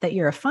forget that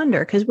you're a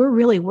funder because we're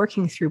really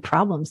working through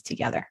problems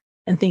together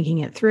and thinking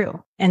it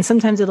through. And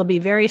sometimes it'll be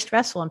very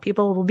stressful and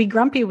people will be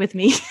grumpy with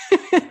me.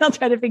 I'll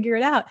try to figure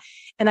it out.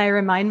 And I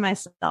remind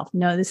myself,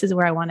 no, this is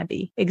where I want to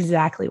be,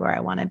 exactly where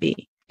I want to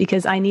be,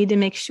 because I need to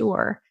make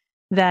sure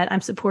that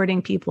I'm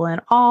supporting people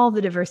in all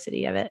the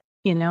diversity of it,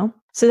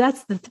 So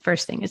that's the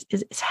first thing is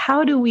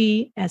how do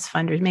we as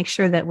funders make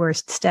sure that we're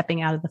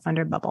stepping out of the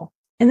funder bubble?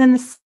 And then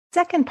the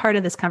second part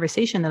of this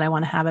conversation that I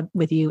want to have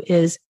with you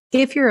is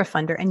if you're a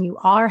funder and you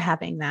are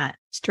having that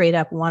straight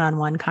up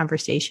one-on-one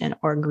conversation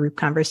or group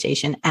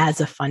conversation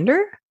as a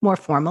funder, more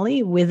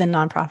formally with a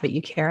nonprofit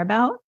you care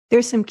about,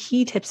 there's some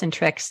key tips and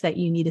tricks that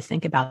you need to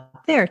think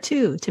about there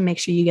too, to make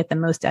sure you get the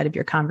most out of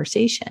your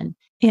conversation.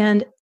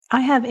 And I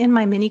have in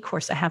my mini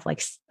course, I have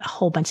like a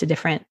whole bunch of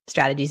different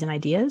strategies and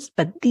ideas,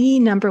 but the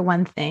number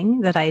one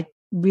thing that I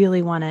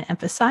really want to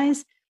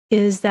emphasize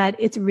is that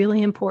it's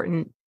really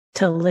important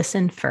to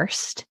listen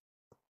first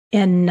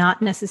and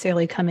not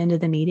necessarily come into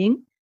the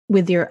meeting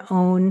with your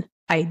own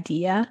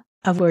idea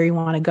of where you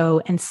want to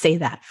go and say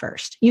that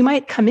first. You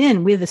might come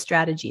in with a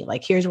strategy,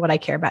 like, here's what I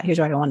care about, here's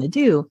what I want to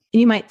do. And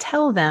you might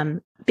tell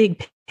them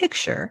big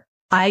picture,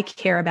 I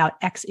care about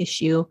X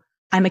issue.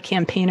 I'm a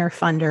campaigner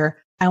funder.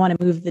 I want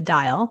to move the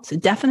dial. So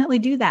definitely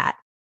do that.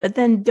 But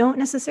then don't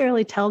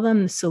necessarily tell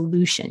them the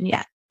solution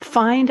yet.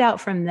 Find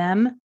out from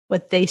them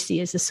what they see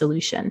as a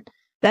solution.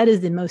 That is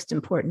the most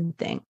important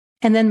thing.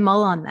 And then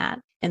mull on that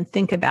and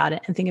think about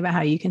it and think about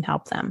how you can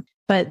help them.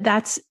 But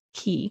that's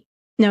key.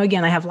 Now,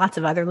 again, I have lots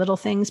of other little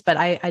things, but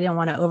I don't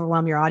want to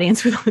overwhelm your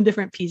audience with all the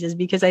different pieces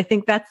because I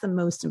think that's the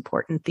most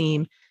important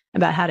theme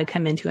about how to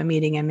come into a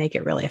meeting and make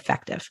it really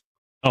effective.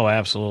 Oh,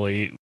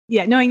 absolutely.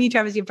 Yeah. Knowing you,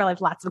 Travis, you probably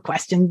have lots of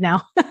questions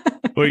now.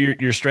 Well,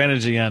 your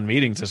strategy on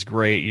meetings is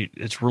great.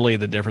 It's really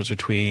the difference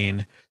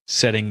between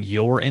setting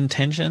your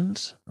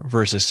intentions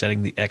versus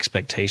setting the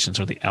expectations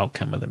or the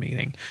outcome of the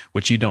meeting,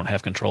 which you don't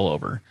have control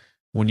over.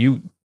 When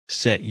you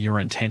set your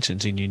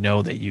intentions and you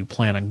know that you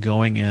plan on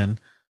going in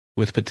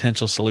with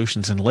potential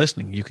solutions and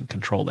listening, you can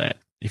control that.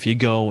 If you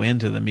go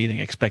into the meeting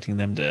expecting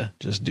them to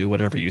just do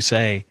whatever you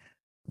say,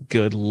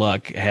 good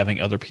luck having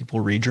other people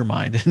read your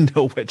mind and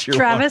know what you're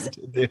Travis,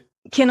 wanting to do.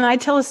 Can I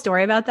tell a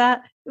story about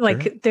that?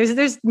 Like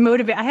Sure.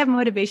 I have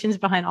motivations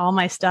behind all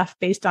my stuff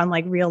based on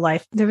like real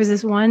life. There was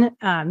this one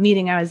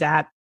meeting I was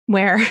at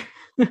where,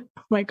 oh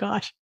my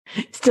gosh,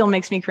 it still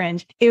makes me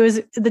cringe.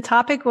 The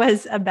topic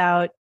was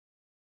about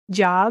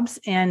jobs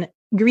and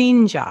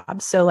green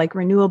jobs. So like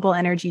renewable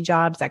energy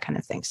jobs, that kind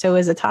of thing. So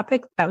as a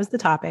topic, that was the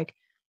topic.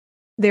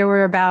 There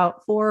were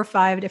about 4 or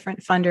 5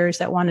 different funders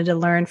that wanted to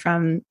learn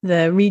from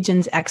the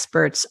region's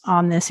experts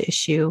on this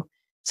issue.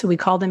 So we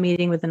called a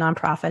meeting with the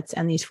nonprofits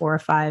and these 4 or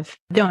 5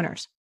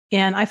 donors.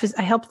 And I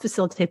helped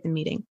facilitate the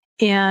meeting.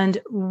 And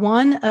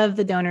one of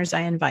the donors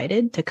I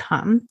invited to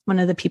come, one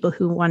of the people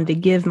who wanted to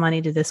give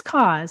money to this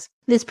cause,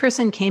 this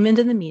person came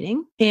into the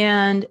meeting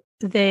and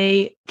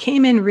they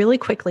came in really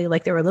quickly,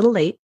 like they were a little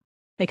late.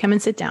 They come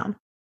and sit down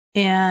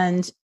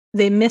and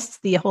they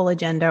missed the whole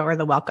agenda or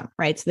the welcome,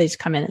 right? So they just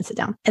come in and sit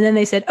down. And then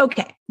they said,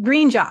 okay,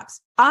 green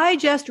jobs. I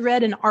just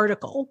read an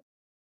article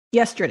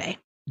yesterday.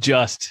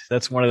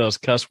 That's one of those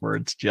cuss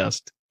words,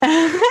 just.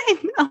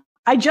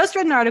 I just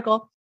read an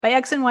article by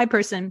X and Y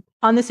person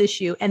on this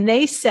issue, and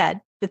they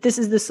said that this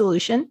is the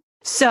solution.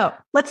 So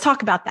let's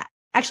talk about that.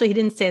 Actually, he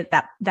didn't say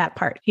that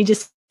part. He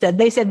just said,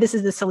 they said this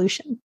is the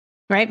solution,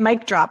 right?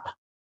 Mic drop.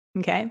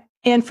 Okay.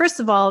 And first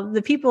of all,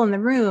 the people in the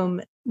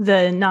room,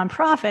 the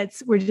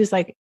nonprofits were just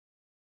like,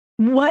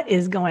 what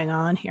is going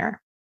on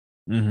here?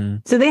 Mm-hmm.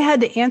 So they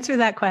had to answer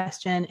that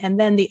question. And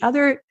then the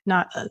other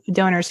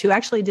donors who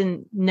actually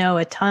didn't know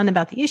a ton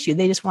about the issue,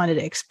 they just wanted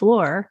to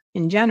explore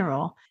in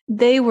general.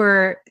 They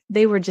were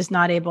just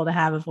not able to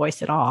have a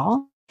voice at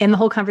all. And the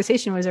whole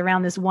conversation was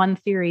around this one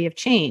theory of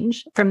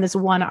change from this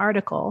one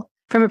article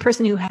from a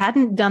person who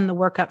hadn't done the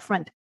work up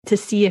front to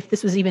see if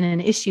this was even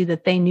an issue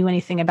that they knew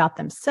anything about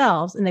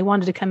themselves. And they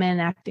wanted to come in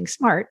acting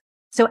smart.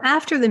 So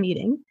after the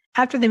meeting,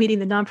 the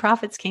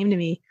nonprofits came to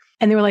me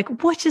and they were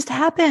like, what just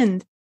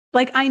happened?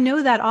 Like, I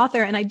know that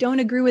author and I don't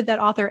agree with that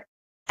author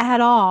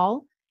at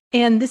all.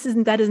 And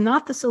that is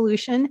not the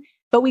solution,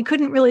 but we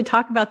couldn't really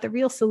talk about the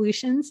real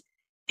solutions.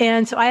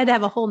 And so I had to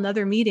have a whole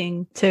nother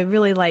meeting to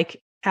really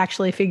like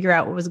actually figure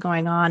out what was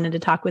going on and to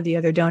talk with the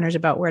other donors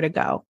about where to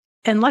go.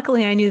 And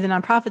luckily I knew the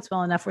nonprofits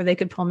well enough where they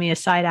could pull me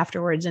aside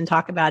afterwards and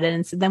talk about it.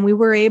 And so then we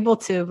were able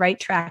to right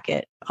track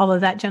it. Although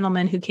that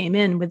gentleman who came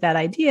in with that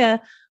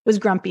idea was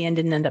grumpy and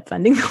didn't end up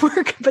funding the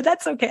work, but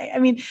that's okay. I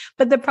mean,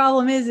 but the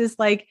problem is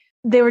like,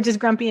 they were just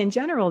grumpy in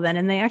general then.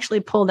 And they actually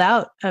pulled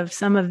out of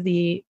some of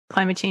the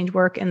climate change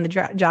work and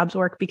the jobs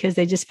work because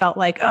they just felt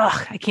like,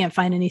 oh, I can't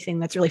find anything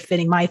that's really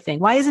fitting my thing.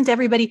 Why isn't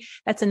everybody?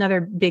 That's another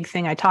big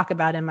thing I talk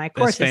about in my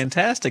course. That's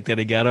fantastic that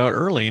he got out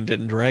early and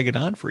didn't drag it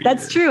on for you.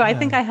 That's true. Yeah. I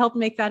think I helped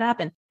make that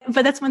happen.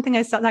 But that's one thing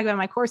I talk about in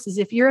my course is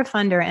if you're a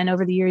funder and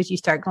over the years you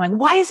start going,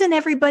 why isn't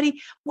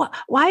everybody,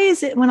 why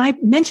is it when I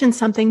mention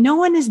something, no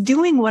one is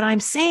doing what I'm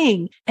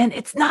saying and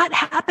it's not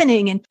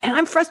happening. And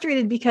I'm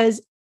frustrated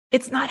because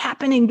it's not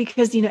happening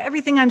because,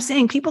 everything I'm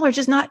saying, people are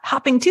just not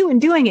hopping to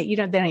and doing it. They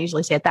don't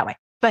usually say it that way.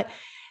 But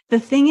the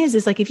thing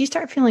is like, if you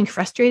start feeling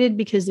frustrated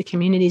because the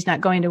community is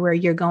not going to where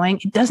you're going,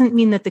 it doesn't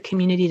mean that the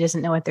community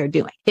doesn't know what they're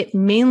doing. It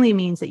mainly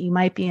means that you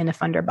might be in a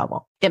funder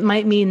bubble. It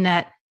might mean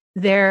that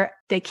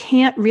they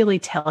can't really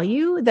tell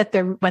you that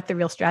what the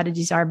real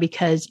strategies are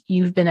because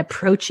you've been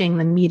approaching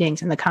the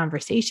meetings and the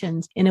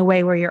conversations in a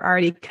way where you're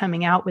already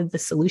coming out with the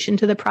solution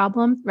to the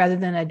problem rather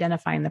than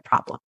identifying the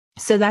problem.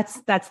 So that's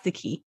the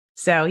key.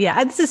 So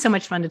yeah, this is so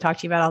much fun to talk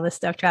to you about all this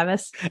stuff,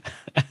 Travis.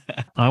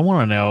 I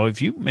want to know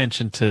if you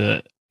mentioned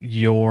to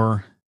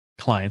your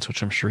clients,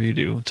 which I'm sure you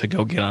do, to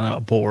go get on a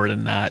board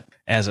and not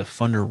as a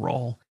funder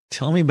role.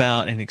 Tell me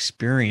about an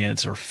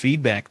experience or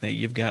feedback that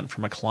you've gotten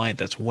from a client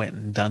that's went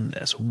and done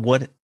this.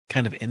 What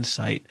kind of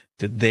insight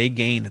did they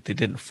gain that they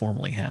didn't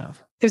formally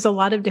have? There's a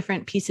lot of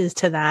different pieces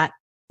to that.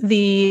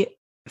 The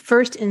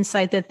first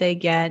insight that they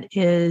get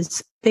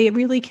is they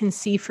really can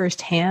see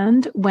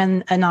firsthand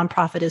when a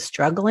nonprofit is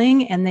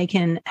struggling and they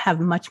can have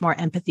much more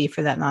empathy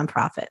for that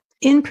nonprofit.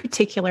 In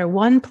particular,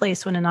 one time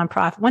when a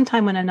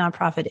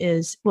nonprofit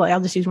is, well,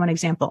 I'll just use one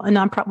example. When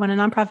a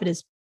nonprofit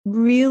is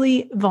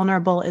really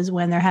vulnerable is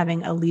when they're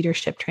having a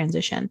leadership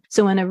transition.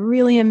 So when a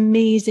really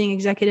amazing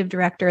executive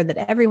director that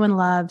everyone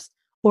loves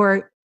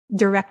or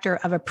director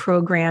of a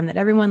program that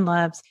everyone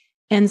loves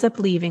ends up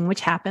leaving, which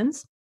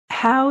happens,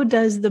 how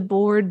does the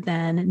board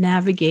then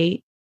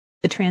navigate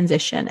the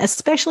transition,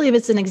 especially if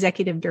it's an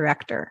executive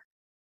director?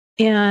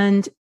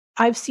 And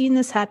I've seen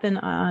this happen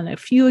on a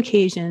few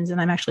occasions, and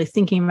I'm actually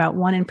thinking about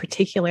one in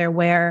particular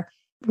where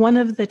one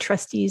of the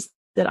trustees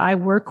that I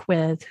work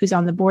with, who's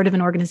on the board of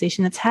an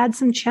organization that's had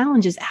some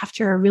challenges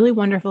after a really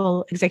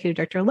wonderful executive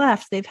director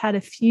left, they've had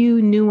a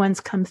few new ones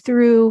come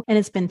through and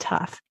it's been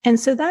tough. And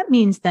so that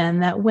means then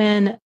that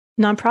when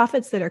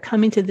nonprofits that are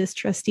coming to this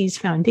trustee's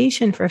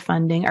foundation for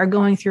funding are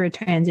going through a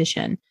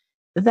transition,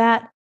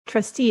 that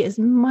trustee is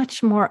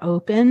much more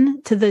open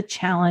to the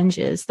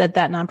challenges that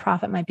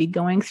nonprofit might be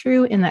going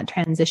through in that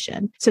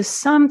transition. So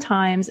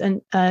sometimes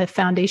a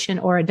foundation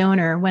or a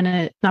donor, when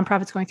a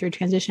nonprofit's going through a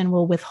transition,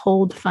 will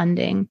withhold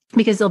funding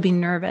because they'll be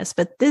nervous.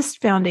 But this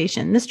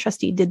foundation, this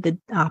trustee did the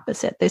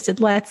opposite. They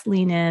said, let's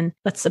lean in,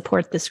 let's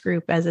support this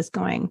group as it's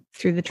going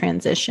through the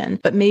transition.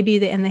 But maybe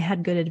they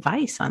had good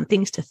advice on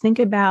things to think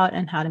about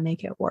and how to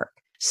make it work.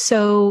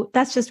 So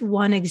that's just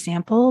one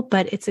example,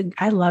 but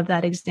I love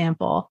that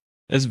example.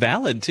 It's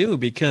valid too,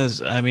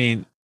 because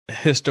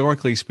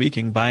historically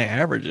speaking, by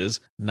averages,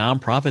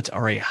 nonprofits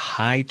are a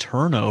high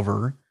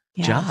turnover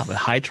job, a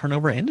high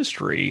turnover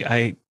industry.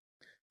 I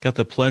got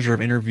the pleasure of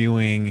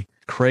interviewing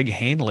Craig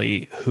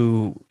Hanley,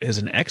 who is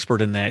an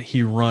expert in that.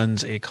 He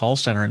runs a call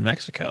center in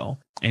Mexico,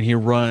 and he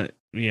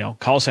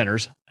call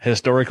centers,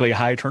 historically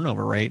high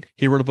turnover rate.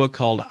 He wrote a book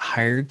called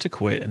Hired to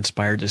Quit,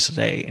 Inspired to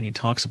Stay. And he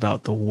talks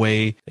about the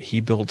way that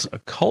he builds a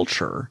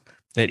culture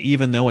that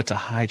even though it's a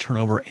high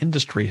turnover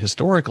industry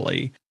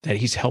historically, that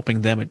he's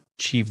helping them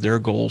achieve their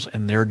goals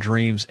and their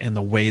dreams, and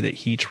the way that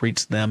he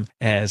treats them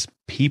as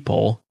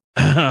people.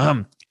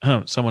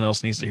 Someone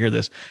else needs to hear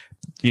this.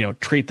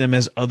 Treat them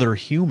as other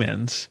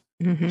humans,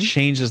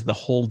 changes the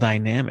whole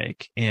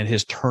dynamic. And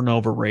his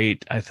turnover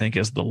rate, I think,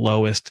 is the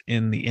lowest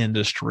in the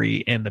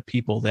industry. And the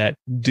people that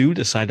do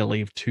decide to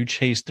leave to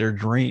chase their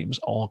dreams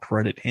all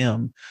credit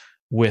him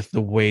with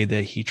the way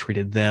that he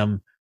treated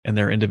them and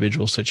their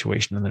individual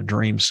situation and their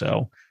dreams.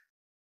 So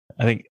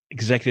I think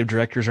executive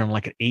directors are on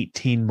like an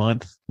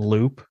 18-month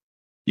loop.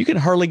 You can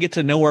hardly get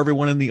to know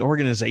everyone in the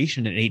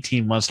organization in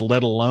 18 months,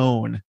 let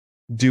alone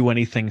do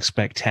anything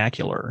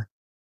spectacular.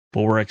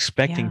 But we're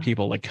expecting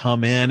people to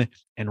come in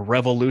and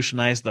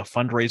revolutionize the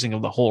fundraising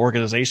of the whole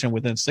organization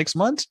within 6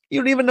 months. You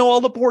don't even know all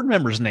the board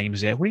members'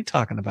 names yet. What are you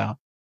talking about?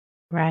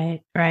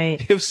 Right.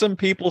 Give some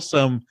people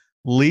some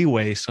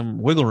leeway,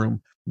 some wiggle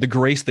room, the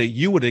grace that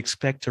you would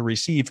expect to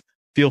receive.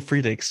 Feel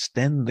free to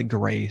extend the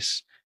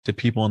grace to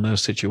people in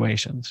those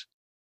situations.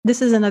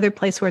 This is another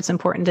place where it's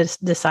important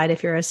to decide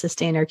if you're a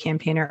sustainer,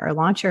 campaigner, or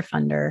launcher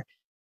funder.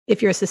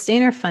 If you're a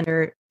sustainer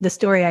funder, the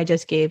story I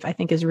just gave, I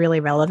think, is really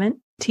relevant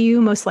to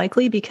you, most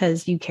likely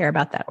because you care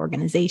about that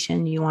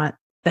organization. You want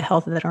the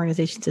health of that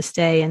organization to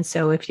stay. And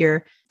so if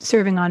you're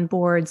serving on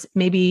boards,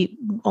 maybe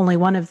only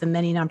one of the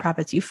many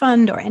nonprofits you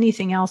fund or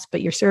anything else,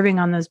 but you're serving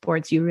on those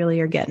boards, you really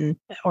are getting,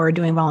 or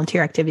doing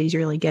volunteer activities,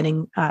 you're really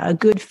getting a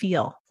good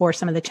feel for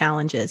some of the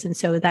challenges. And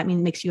so that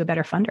makes you a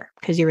better funder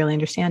because you really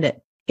understand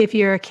it. If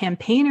you're a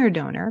campaigner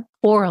donor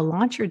or a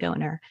launcher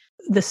donor,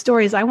 the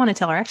stories I want to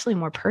tell are actually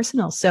more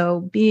personal.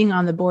 So being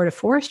on the board of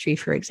forestry,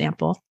 for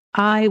example,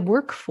 I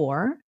work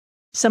for,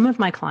 some of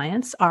my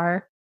clients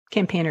are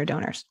campaigner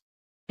donors,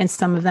 and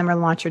some of them are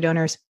launcher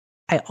donors.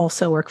 I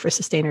also work for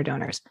sustainer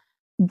donors.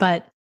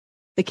 But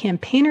the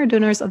campaigner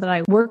donors that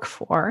I work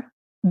for,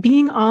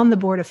 being on the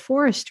board of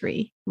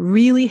forestry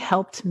really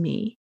helped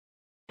me,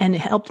 and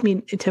it helped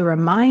me to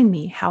remind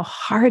me how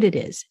hard it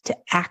is to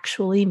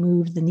actually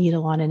move the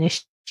needle on an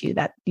issue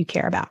that you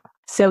care about.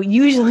 So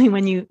usually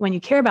when you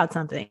care about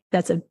something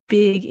that's a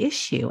big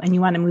issue and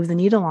you want to move the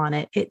needle on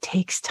it, it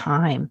takes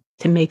time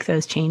to make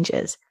those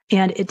changes.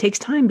 And it takes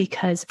time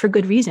because, for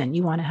good reason,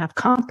 you want to have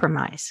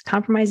compromise.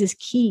 Compromise is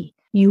key.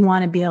 You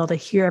want to be able to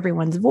hear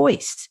everyone's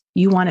voice.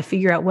 You want to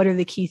figure out what are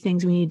the key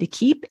things we need to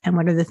keep and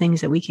what are the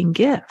things that we can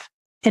give.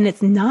 And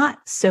it's not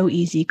so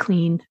easy,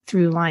 clean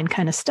through line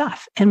kind of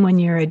stuff. And when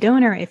you're a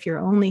donor, if you're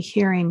only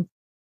hearing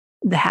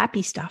the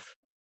happy stuff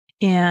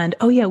and,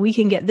 oh yeah, we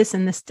can get this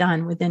and this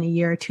done within a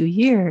year or 2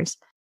 years,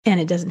 and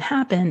it doesn't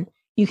happen,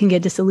 you can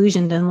get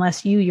disillusioned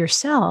unless you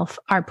yourself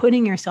are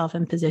putting yourself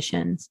in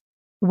positions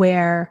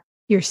where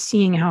you're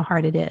seeing how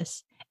hard it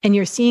is. And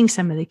you're seeing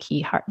some of the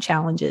key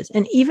challenges.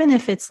 And even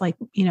if it's like,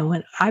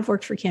 when I've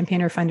worked for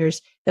campaigner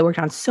funders that worked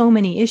on so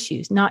many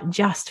issues, not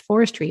just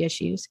forestry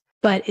issues,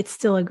 but it's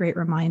still a great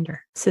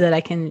reminder so that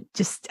I can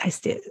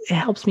it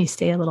helps me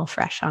stay a little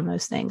fresh on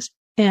those things.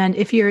 And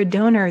if you're a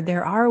donor,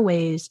 there are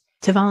ways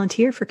to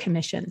volunteer for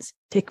commissions,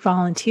 to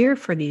volunteer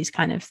for these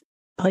kind of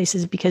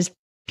places, because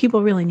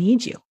people really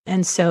need you.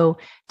 And so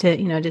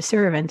to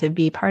serve and to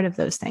be part of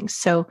those things.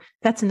 So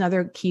that's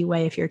another key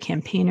way, if you're a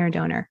campaigner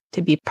donor,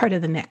 to be part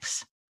of the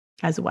mix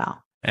as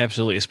well.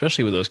 Absolutely.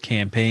 Especially with those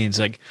campaigns,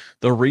 like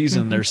the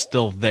reason they're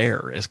still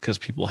there is because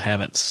people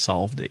haven't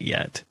solved it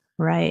yet.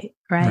 Right.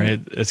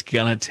 It's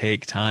going to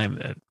take time.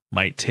 That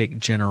might take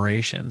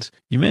generations.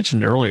 You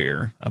mentioned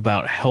earlier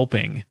about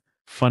helping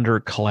funder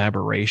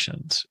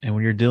collaborations. And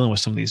when you're dealing with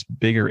some of these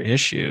bigger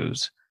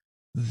issues,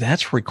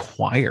 that's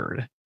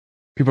required.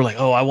 People are like,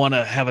 oh, I want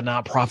to have a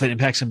nonprofit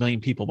impacts 1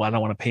 million people, but I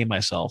don't want to pay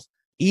myself.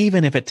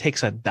 Even if it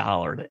takes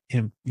 $1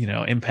 to,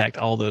 impact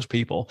all those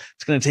people,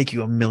 it's going to take you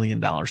 $1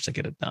 million to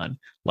get it done.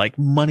 Like,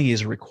 money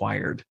is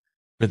required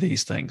for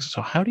these things.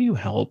 So how do you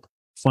help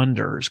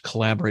funders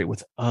collaborate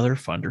with other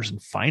funders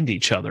and find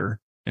each other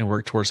and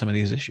work towards some of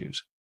these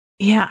issues?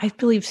 Yeah, I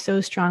believe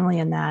so strongly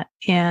in that.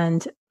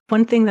 And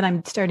one thing that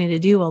I'm starting to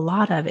do a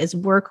lot of is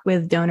work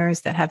with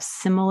donors that have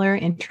similar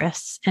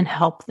interests and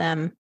help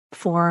them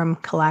form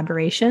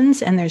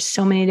collaborations. And there's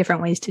so many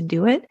different ways to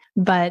do it.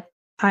 But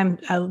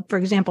for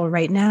example,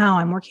 right now,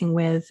 I'm working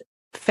with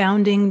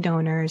founding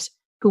donors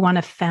who want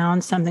to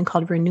found something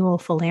called Renewal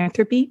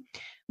Philanthropy,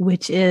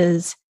 which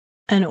is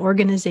an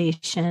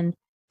organization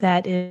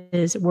that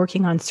is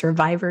working on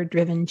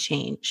survivor-driven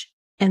change.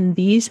 And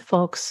these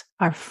folks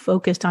are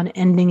focused on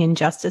ending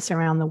injustice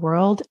around the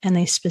world. And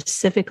they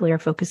specifically are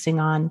focusing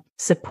on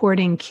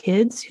supporting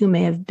kids who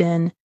may have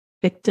been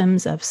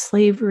victims of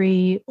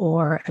slavery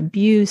or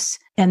abuse,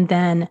 and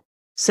then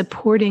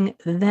supporting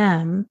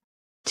them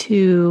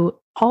to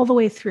all the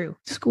way through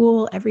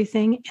school,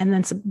 everything. And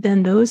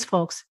then those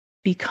folks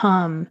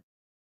become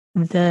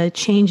the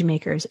change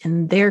makers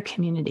in their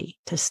community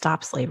to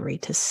stop slavery,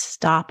 to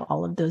stop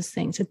all of those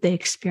things that they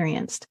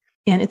experienced.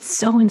 And it's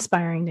so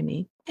inspiring to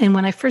me. And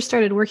when I first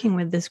started working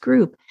with this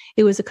group,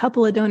 it was a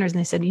couple of donors, and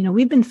they said,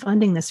 we've been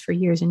funding this for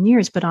years and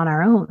years, but on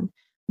our own,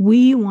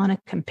 we want to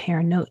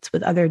compare notes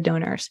with other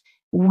donors.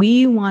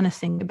 We want to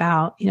think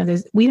about,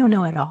 we don't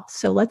know it all.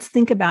 So let's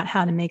think about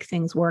how to make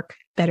things work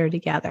better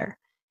together.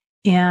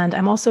 And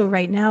I'm also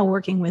right now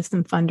working with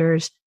some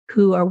funders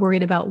who are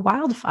worried about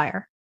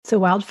wildfire. So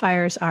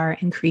wildfires are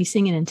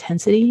increasing in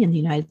intensity in the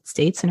United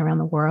States and around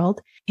the world.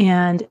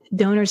 And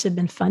donors have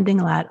been funding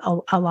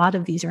a lot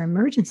of these are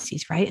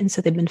emergencies, right? And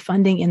so they've been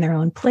funding in their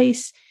own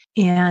place.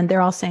 And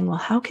they're all saying, well,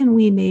 how can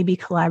we maybe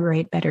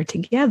collaborate better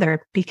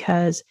together?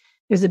 Because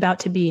there's about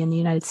to be in the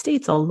United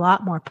States a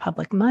lot more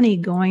public money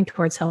going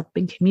towards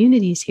helping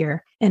communities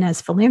here. And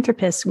as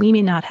philanthropists, we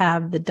may not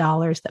have the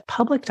dollars that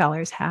public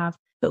dollars have,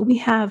 but we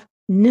have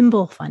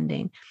nimble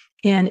funding.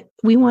 And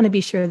we want to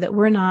be sure that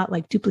we're not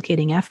like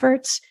duplicating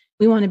efforts.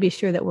 We want to be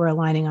sure that we're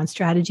aligning on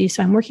strategy.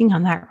 So I'm working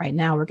on that right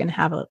now.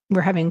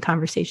 We're having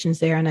conversations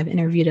there, and I've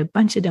interviewed a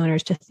bunch of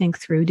donors to think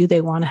through, do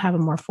they want to have a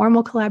more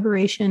formal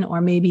collaboration,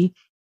 or maybe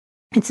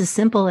it's as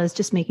simple as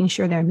just making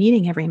sure they're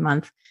meeting every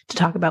month to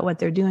talk about what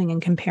they're doing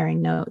and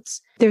comparing notes.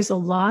 There's a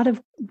lot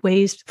of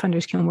ways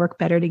funders can work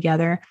better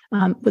together.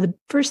 But the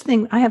first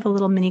thing, I have a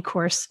little mini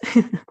course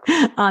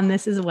on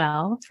this as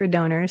well for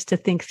donors to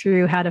think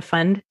through how to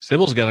fund.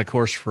 Sybil's got a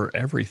course for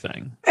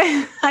everything.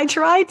 I'm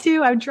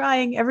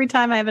trying. Every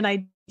time I have an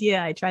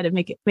idea, I try to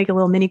make a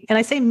little mini, and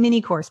I say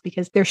mini course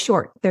because they're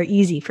short. They're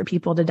easy for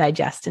people to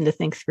digest and to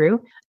think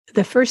through.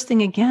 The first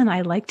thing, again,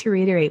 I like to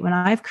reiterate, when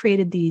I've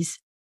created these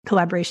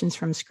collaborations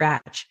from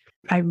scratch,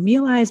 I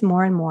realize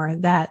more and more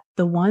that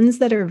the ones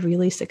that are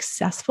really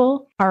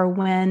successful are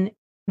when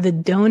the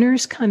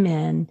donors come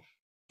in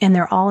and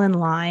they're all in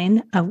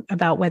line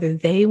about whether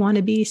they want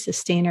to be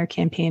sustainer,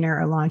 campaigner,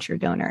 or launcher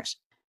donors.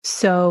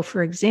 So,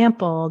 for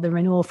example, the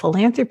Renewal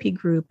Philanthropy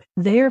group,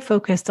 they're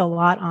focused a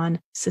lot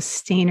on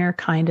sustainer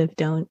kind of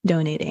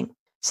donating.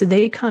 So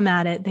they come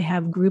at it, they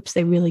have groups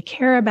they really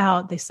care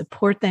about, they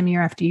support them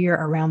year after year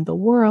around the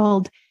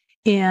world,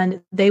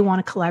 and they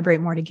want to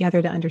collaborate more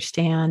together to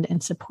understand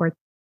and support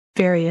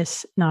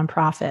various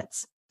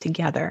nonprofits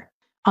together.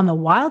 On the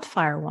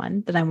wildfire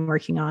one that I'm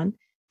working on,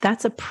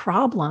 that's a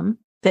problem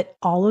that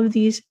all of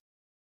these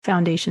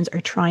foundations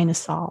are trying to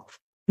solve.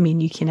 I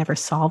mean, you can never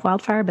solve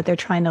wildfire, but they're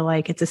trying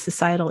to it's a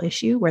societal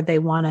issue where they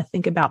want to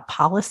think about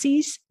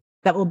policies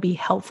that will be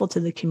helpful to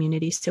the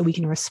community so we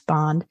can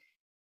respond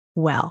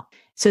well.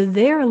 So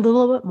they're a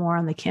little bit more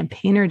on the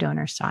campaigner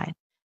donor side,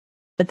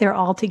 but they're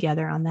all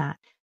together on that.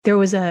 There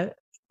was a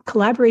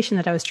collaboration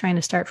that I was trying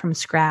to start from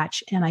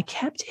scratch, and I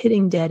kept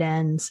hitting dead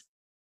ends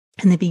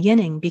in the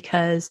beginning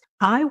because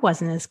I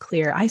wasn't as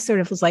clear. I sort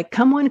of was like,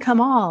 come one,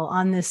 come all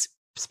on this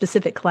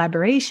specific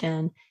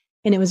collaboration.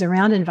 And it was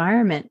around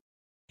environment.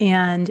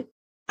 And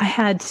I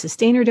had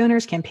sustainer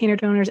donors, campaigner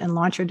donors, and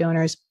launcher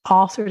donors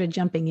all sort of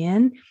jumping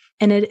in.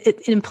 And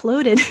it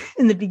imploded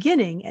in the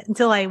beginning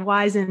until I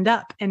wisened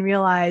up and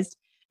realized,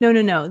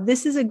 no,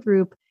 this is a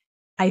group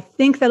I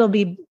think that'll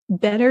be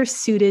better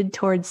suited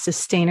towards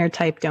sustainer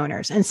type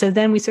donors. And so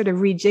then we sort of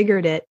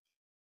rejiggered it.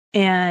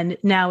 And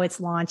now it's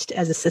launched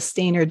as a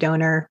sustainer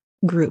donor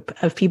group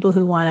of people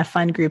who want to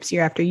fund groups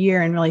year after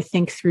year and really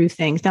think through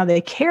things. Now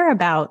they care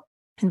about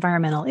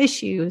environmental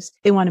issues.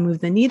 They want to move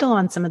the needle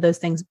on some of those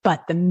things,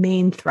 but the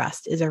main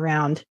thrust is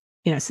around,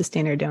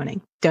 sustainer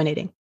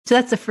donating. So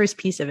that's the first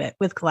piece of it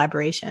with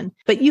collaboration.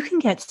 But you can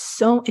get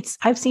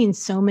I've seen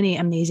so many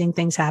amazing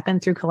things happen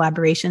through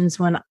collaborations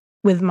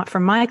for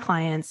my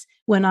clients,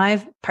 when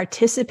I've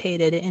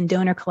participated in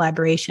donor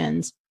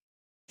collaborations.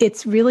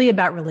 It's really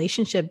about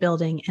relationship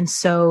building. And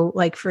so,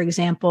 for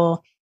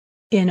example,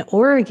 in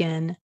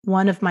Oregon,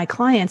 one of my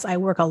clients, I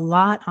work a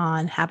lot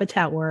on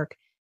habitat work.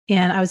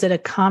 And I was at a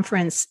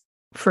conference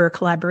for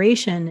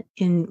collaboration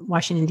in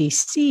Washington,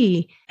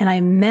 D.C., and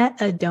I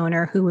met a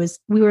donor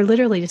we were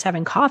literally just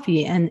having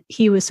coffee. And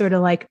he was sort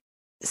of like,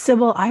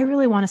 Sybil, I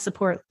really want to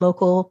support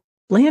local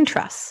land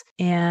trusts.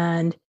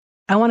 And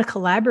I want to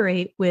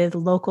collaborate with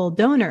local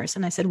donors.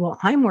 And I said, well,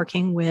 I'm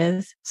working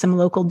with some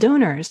local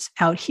donors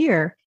out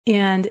here.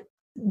 And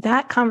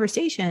that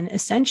conversation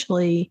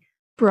essentially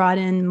brought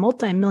in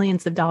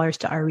multi-millions of dollars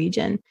to our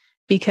region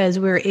because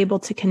we were able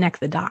to connect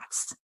the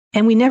dots.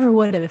 And we never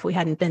would have if we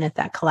hadn't been at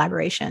that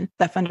collaboration,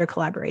 that funder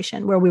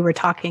collaboration, where we were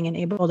talking and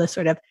able to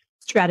sort of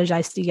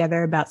strategize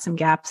together about some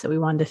gaps that we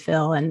wanted to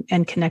fill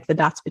and connect the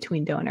dots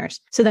between donors.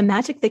 So the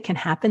magic that can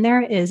happen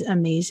there is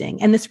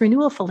amazing. And this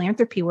renewal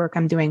philanthropy work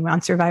I'm doing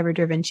on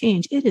survivor-driven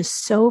change, it is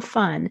so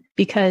fun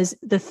because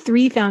the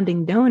three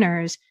founding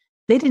donors,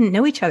 they didn't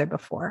know each other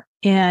before.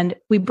 And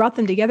we brought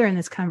them together in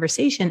this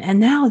conversation. And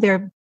now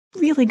they're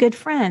really good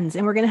friends.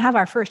 And we're going to have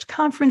our first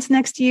conference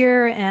next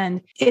year.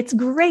 And it's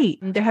great.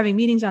 They're having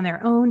meetings on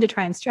their own to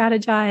try and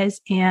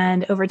strategize.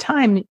 And over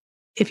time,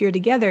 if you're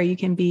together, you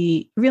can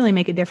really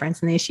make a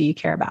difference in the issue you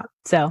care about.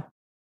 So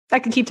I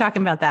could keep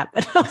talking about that,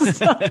 but I'll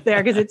stop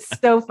there because it's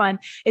so fun.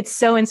 It's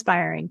so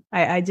inspiring.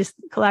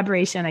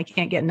 Collaboration, I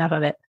can't get enough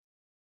of it.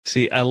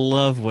 See, I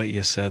love what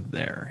you said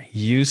there.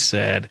 You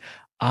said,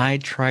 I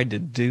tried to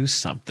do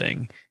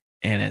something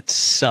and it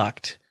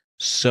sucked.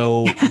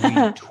 So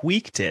we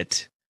tweaked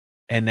it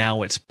and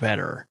now it's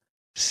better.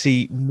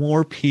 See,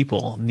 more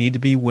people need to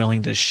be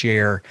willing to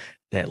share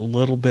that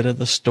little bit of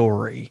the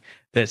story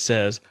that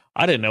says,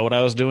 I didn't know what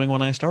I was doing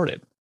when I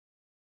started.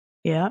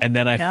 Yeah. And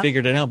then I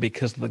figured it out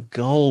because the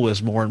goal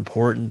was more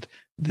important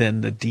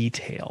than the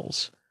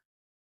details.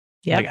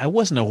 Yeah. I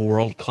wasn't a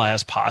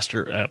world-class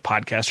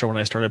podcaster when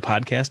I started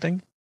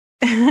podcasting.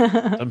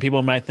 Some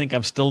people might think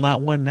I'm still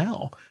not one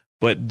now,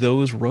 but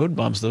those road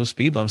bumps, those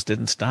speed bumps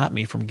didn't stop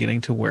me from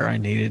getting to where I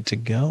needed to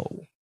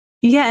go.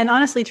 Yeah. And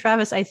honestly,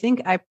 Travis, I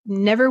think I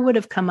never would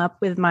have come up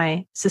with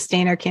my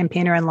sustainer,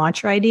 campaigner, and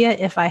launcher idea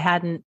if I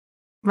hadn't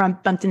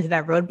bumped into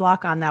that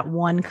roadblock on that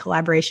one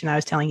collaboration I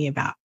was telling you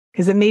about.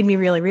 Because it made me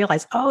really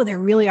realize, there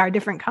really are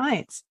different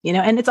kinds,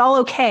 and it's all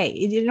okay.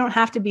 You don't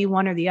have to be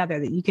one or the other,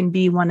 that you can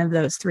be one of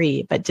those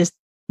three, but just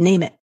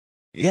name it.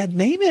 Yeah,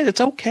 name it.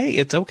 It's okay.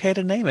 It's okay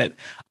to name it.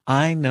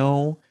 I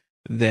know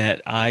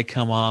that I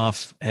come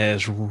off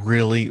as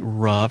really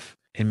rough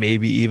and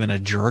maybe even a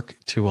jerk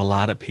to a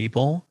lot of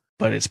people,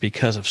 but it's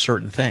because of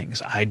certain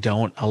things. I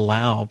don't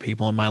allow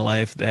people in my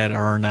life that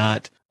are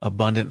not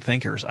abundant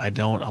thinkers. I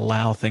don't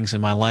allow things in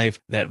my life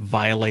that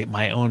violate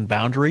my own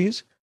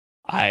boundaries.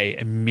 I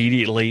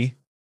immediately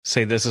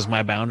say, this is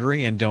my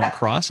boundary and don't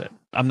cross it.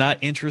 I'm not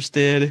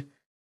interested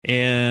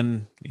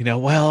in,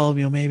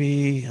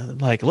 maybe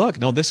look,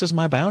 no, this is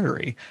my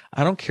boundary.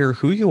 I don't care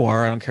who you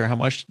are. I don't care how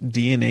much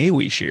DNA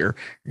we share.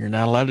 You're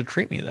not allowed to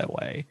treat me that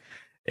way.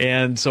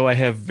 And so I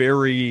have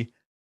very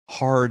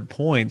hard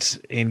points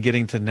in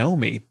getting to know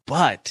me,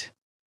 but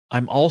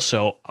I'm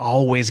also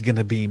always going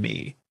to be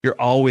me.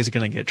 You're always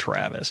going to get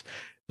Travis,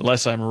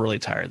 unless I'm really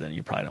tired, then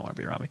you probably don't want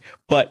to be around me.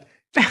 But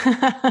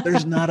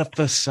there's not a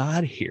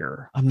facade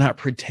here. I'm not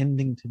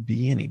pretending to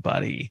be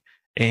anybody.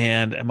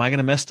 And am I going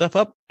to mess stuff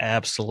up?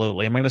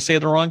 Absolutely. Am I going to say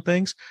the wrong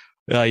things?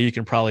 you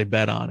can probably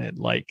bet on it.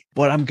 Like,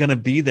 but I'm going to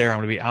be there. I'm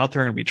going to be out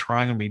there. I'm going to be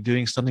trying. I'm going to be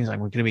doing something. I'm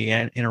going to be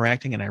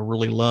interacting. And I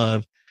really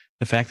love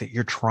the fact that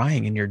you're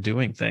trying and you're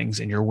doing things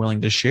and you're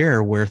willing to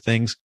share where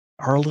things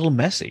are a little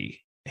messy.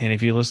 And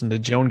if you listen to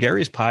Joan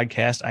Gary's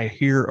podcast, I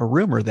hear a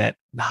rumor that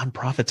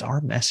nonprofits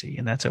are messy,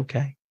 and that's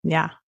okay.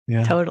 Yeah.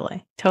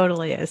 Totally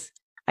is.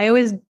 I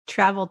always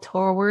travel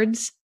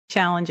towards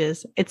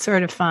challenges. It's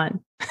sort of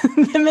fun.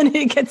 The minute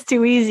it gets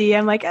too easy,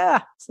 I'm like,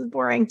 this is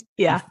boring.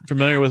 Yeah.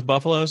 Familiar with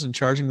buffaloes and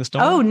charging the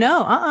storm? Oh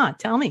no.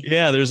 Tell me.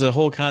 Yeah. There's a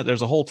whole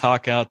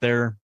talk out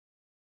there.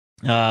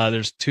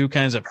 There's two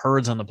kinds of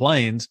herds on the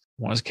plains.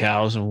 One is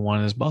cows and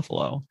one is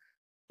buffalo.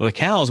 Well, the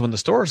cows, when the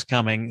storm's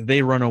coming,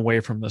 they run away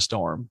from the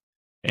storm.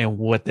 And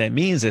what that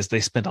means is they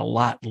spend a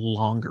lot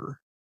longer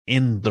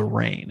in the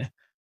rain.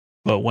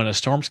 But when a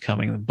storm's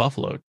coming, the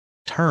buffalo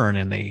turn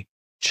and they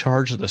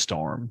charge the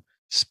storm,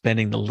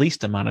 spending the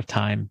least amount of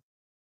time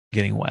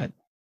getting wet.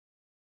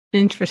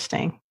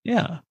 Interesting.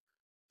 Yeah.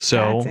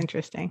 So that's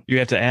interesting. You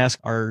have to ask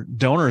our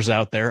donors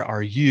out there,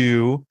 are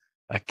you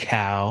a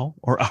cow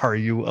or are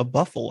you a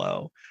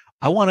buffalo?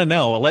 I want to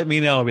know. Let me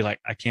know. I'll be like,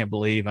 I can't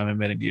believe I'm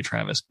admitting to you,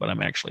 Travis, but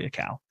I'm actually a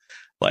cow.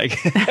 Like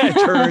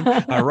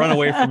I run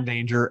away from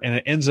danger, and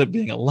it ends up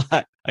being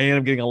I end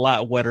up getting a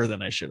lot wetter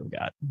than I should have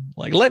got.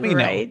 Like, let me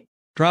know.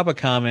 Drop a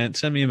comment,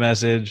 send me a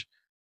message,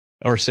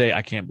 or say,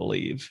 I can't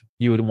believe.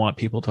 You would want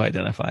people to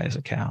identify as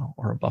a cow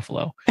or a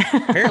buffalo.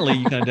 Apparently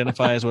you can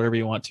identify as whatever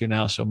you want to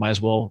now. So might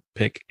as well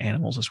pick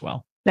animals as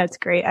well. That's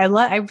great. I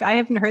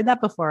haven't heard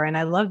that before, and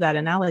I love that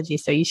analogy.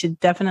 So you should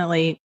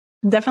definitely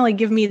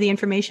give me the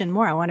information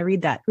more. I want to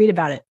read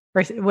about it.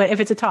 Or if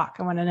it's a talk,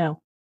 I want to know.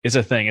 It's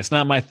a thing. It's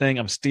not my thing.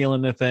 I'm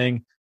stealing the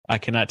thing. I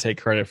cannot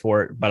take credit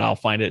for it, but I'll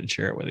find it and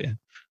share it with you.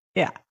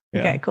 Yeah.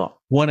 Okay, cool.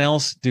 What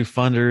else do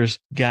funders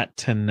got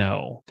to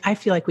know? I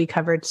feel like we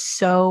covered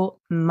so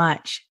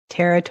much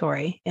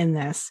territory in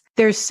this.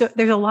 There's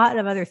a lot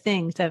of other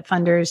things that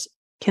funders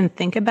can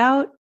think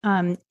about.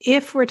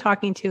 If we're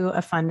talking to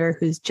a funder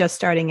who's just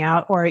starting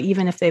out, or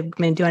even if they've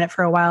been doing it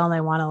for a while and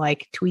they want to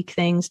like tweak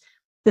things,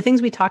 the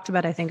things we talked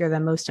about, I think, are the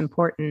most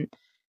important.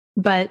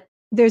 But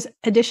there's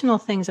additional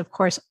things, of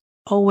course,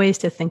 always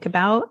to think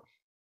about.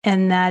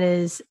 And that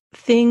is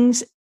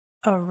things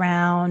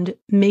around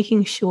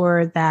making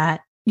sure that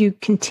you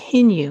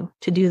continue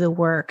to do the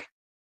work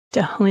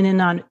to hone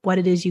in on what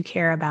it is you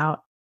care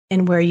about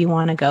and where you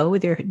want to go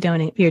with your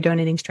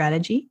donating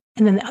strategy.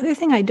 And then the other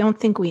thing I don't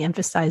think we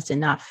emphasized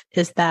enough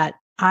is that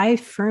I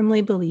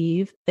firmly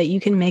believe that you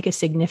can make a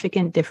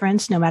significant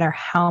difference no matter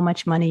how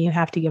much money you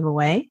have to give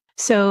away.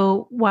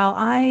 So while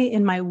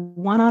in my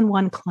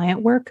one-on-one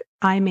client work,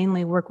 I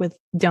mainly work with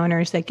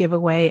donors that give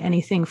away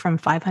anything from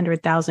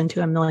 $500,000 to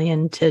 $1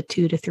 million to $2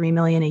 to $3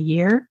 million a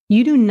year.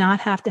 You do not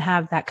have to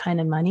have that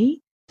kind of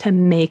money to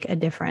make a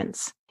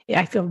difference.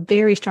 I feel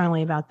very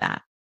strongly about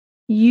that.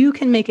 You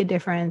can make a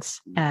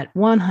difference at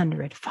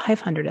 100,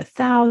 500,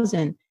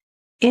 1,000.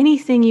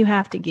 Anything you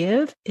have to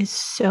give is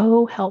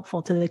so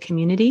helpful to the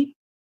community.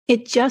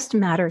 It just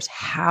matters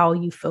how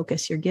you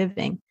focus your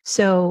giving.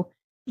 So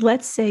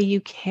let's say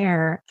you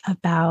care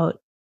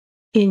about,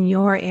 in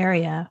your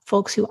area,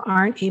 folks who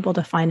aren't able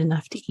to find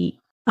enough to eat.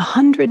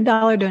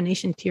 $100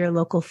 donation to your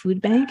local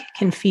food bank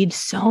can feed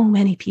so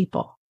many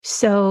people.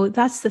 So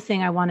that's the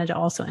thing I wanted to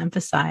also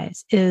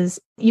emphasize is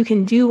you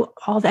can do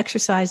all the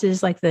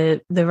exercises like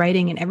the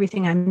writing and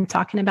everything I'm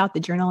talking about,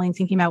 the journaling,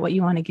 thinking about what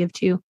you want to give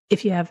to,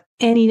 if you have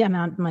any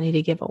amount of money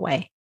to give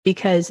away,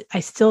 because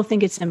I still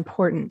think it's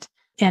important.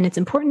 And it's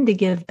important to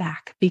give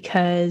back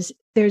because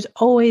there's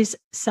always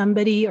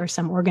somebody or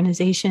some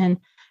organization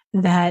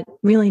that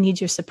really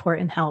needs your support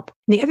and help.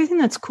 And the other thing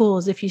that's cool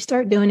is if you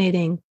start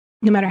donating,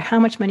 no matter how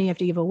much money you have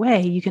to give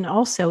away, you can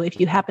also, if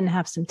you happen to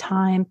have some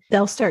time,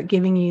 they'll start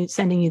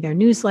sending you their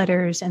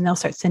newsletters, and they'll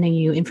start sending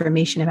you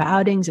information about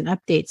outings and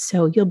updates.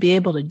 So you'll be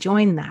able to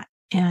join that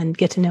and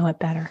get to know it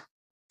better.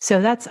 So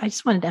I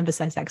just wanted to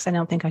emphasize that because I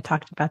don't think I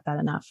talked about that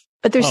enough.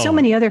 But there's so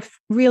many other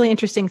really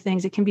interesting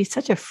things. It can be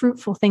such a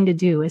fruitful thing to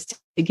do is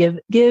to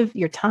give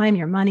your time,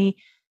 your money,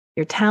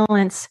 your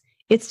talents.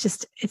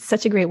 It's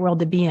such a great world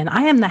to be in.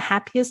 I am the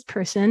happiest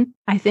person,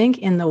 I think,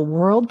 in the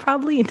world,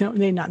 probably. No,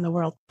 maybe not in the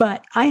world,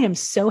 but I am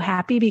so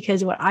happy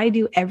because what I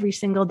do every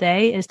single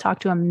day is talk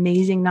to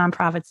amazing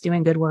nonprofits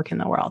doing good work in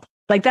the world.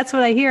 Like, that's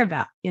what I hear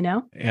about, you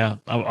know? Yeah,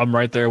 I'm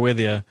right there with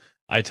you.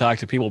 I talk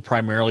to people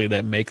primarily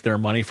that make their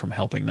money from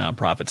helping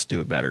nonprofits do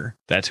it better.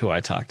 That's who I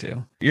talk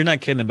to. You're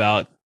not kidding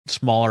about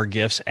smaller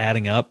gifts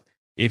adding up.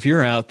 If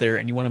you're out there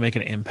and you want to make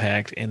an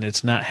impact and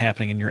it's not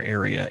happening in your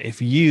area,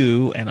 if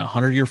you and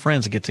 100 of your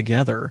friends get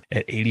together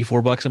at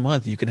 $84 a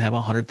month, you can have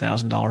a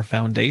 $100,000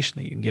 foundation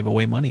that you can give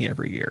away money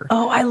every year.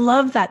 Oh, I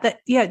love that. That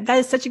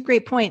is such a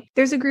great point.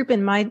 There's a group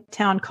in my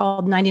town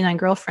called 99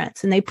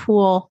 Girlfriends, and they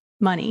pool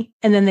money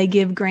and then they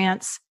give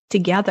grants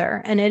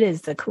together. And it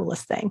is the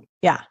coolest thing.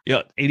 Yeah.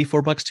 Yeah.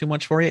 $84 too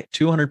much for you?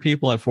 200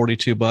 people at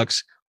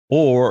 $42.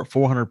 or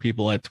 400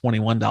 people at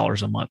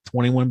 $21 a month.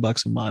 21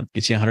 bucks a month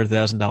gets you a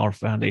 $100,000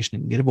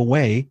 foundation and give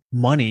away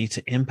money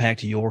to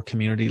impact your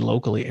community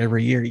locally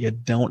every year. You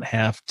don't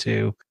have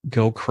to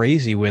go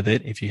crazy with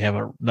it. If you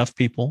have enough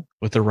people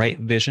with the right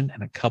vision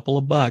and a couple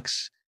of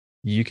bucks,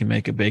 you can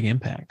make a big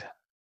impact.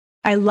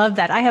 I love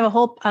that. I have a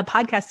whole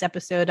podcast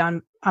episode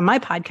on my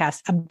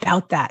podcast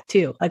about that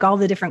too. Like all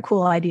the different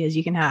cool ideas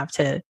you can have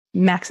to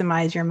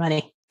maximize your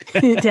money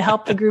to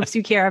help the groups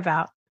you care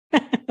about.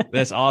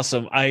 That's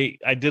awesome. I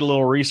did a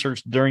little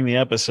research during the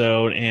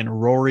episode,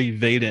 and Rory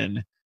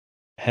Vaden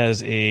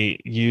has a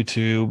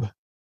YouTube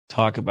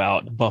talk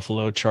about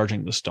Buffalo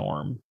charging the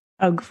storm.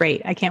 Oh,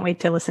 great. I can't wait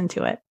to listen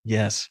to it.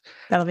 Yes.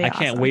 That'll be awesome. I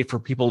can't wait for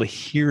people to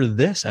hear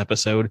this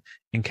episode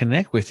and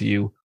connect with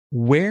you.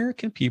 Where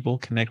can people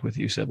connect with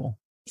you, Sybil?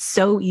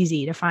 So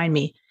easy to find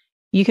me.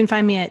 You can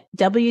find me at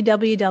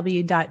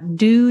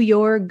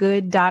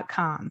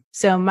www.doyourgood.com.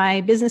 So my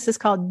business is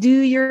called Do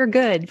Your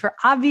Good for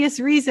obvious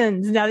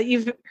reasons now that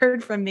you've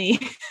heard from me.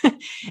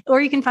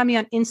 Or you can find me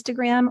on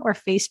Instagram or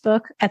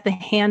Facebook at the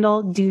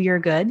handle Do Your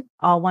Good,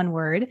 all one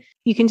word.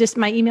 You can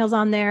my email's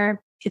on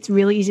there. It's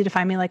really easy to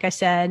find me, like I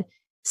said.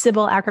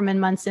 Sybil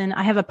Ackerman-Munson.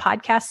 I have a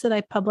podcast that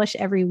I publish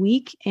every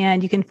week,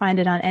 and you can find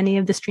it on any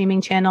of the streaming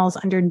channels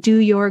under Do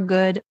Your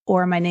Good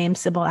or my name,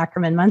 Sybil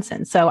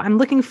Ackerman-Munson. So I'm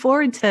looking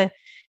forward to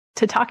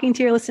talking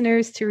to your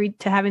listeners, to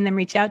having them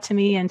reach out to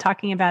me and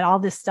talking about all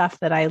this stuff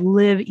that I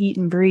live, eat,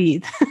 and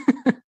breathe.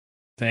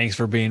 Thanks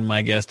for being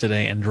my guest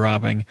today and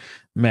dropping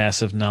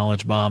massive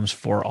knowledge bombs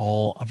for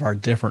all of our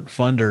different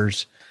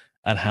funders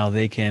on how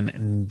they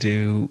can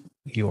do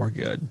your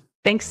good.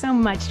 Thanks so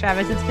much,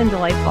 Travis. It's been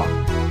delightful.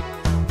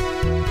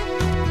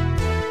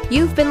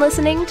 You've been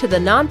listening to The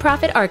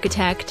Nonprofit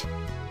Architect.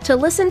 To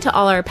listen to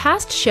all our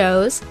past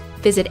shows,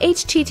 visit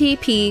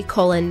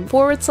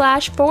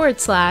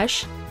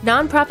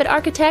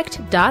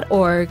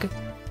http://nonprofitarchitect.org.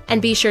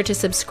 And be sure to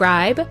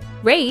subscribe,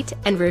 rate,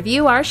 and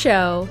review our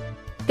show.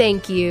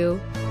 Thank you.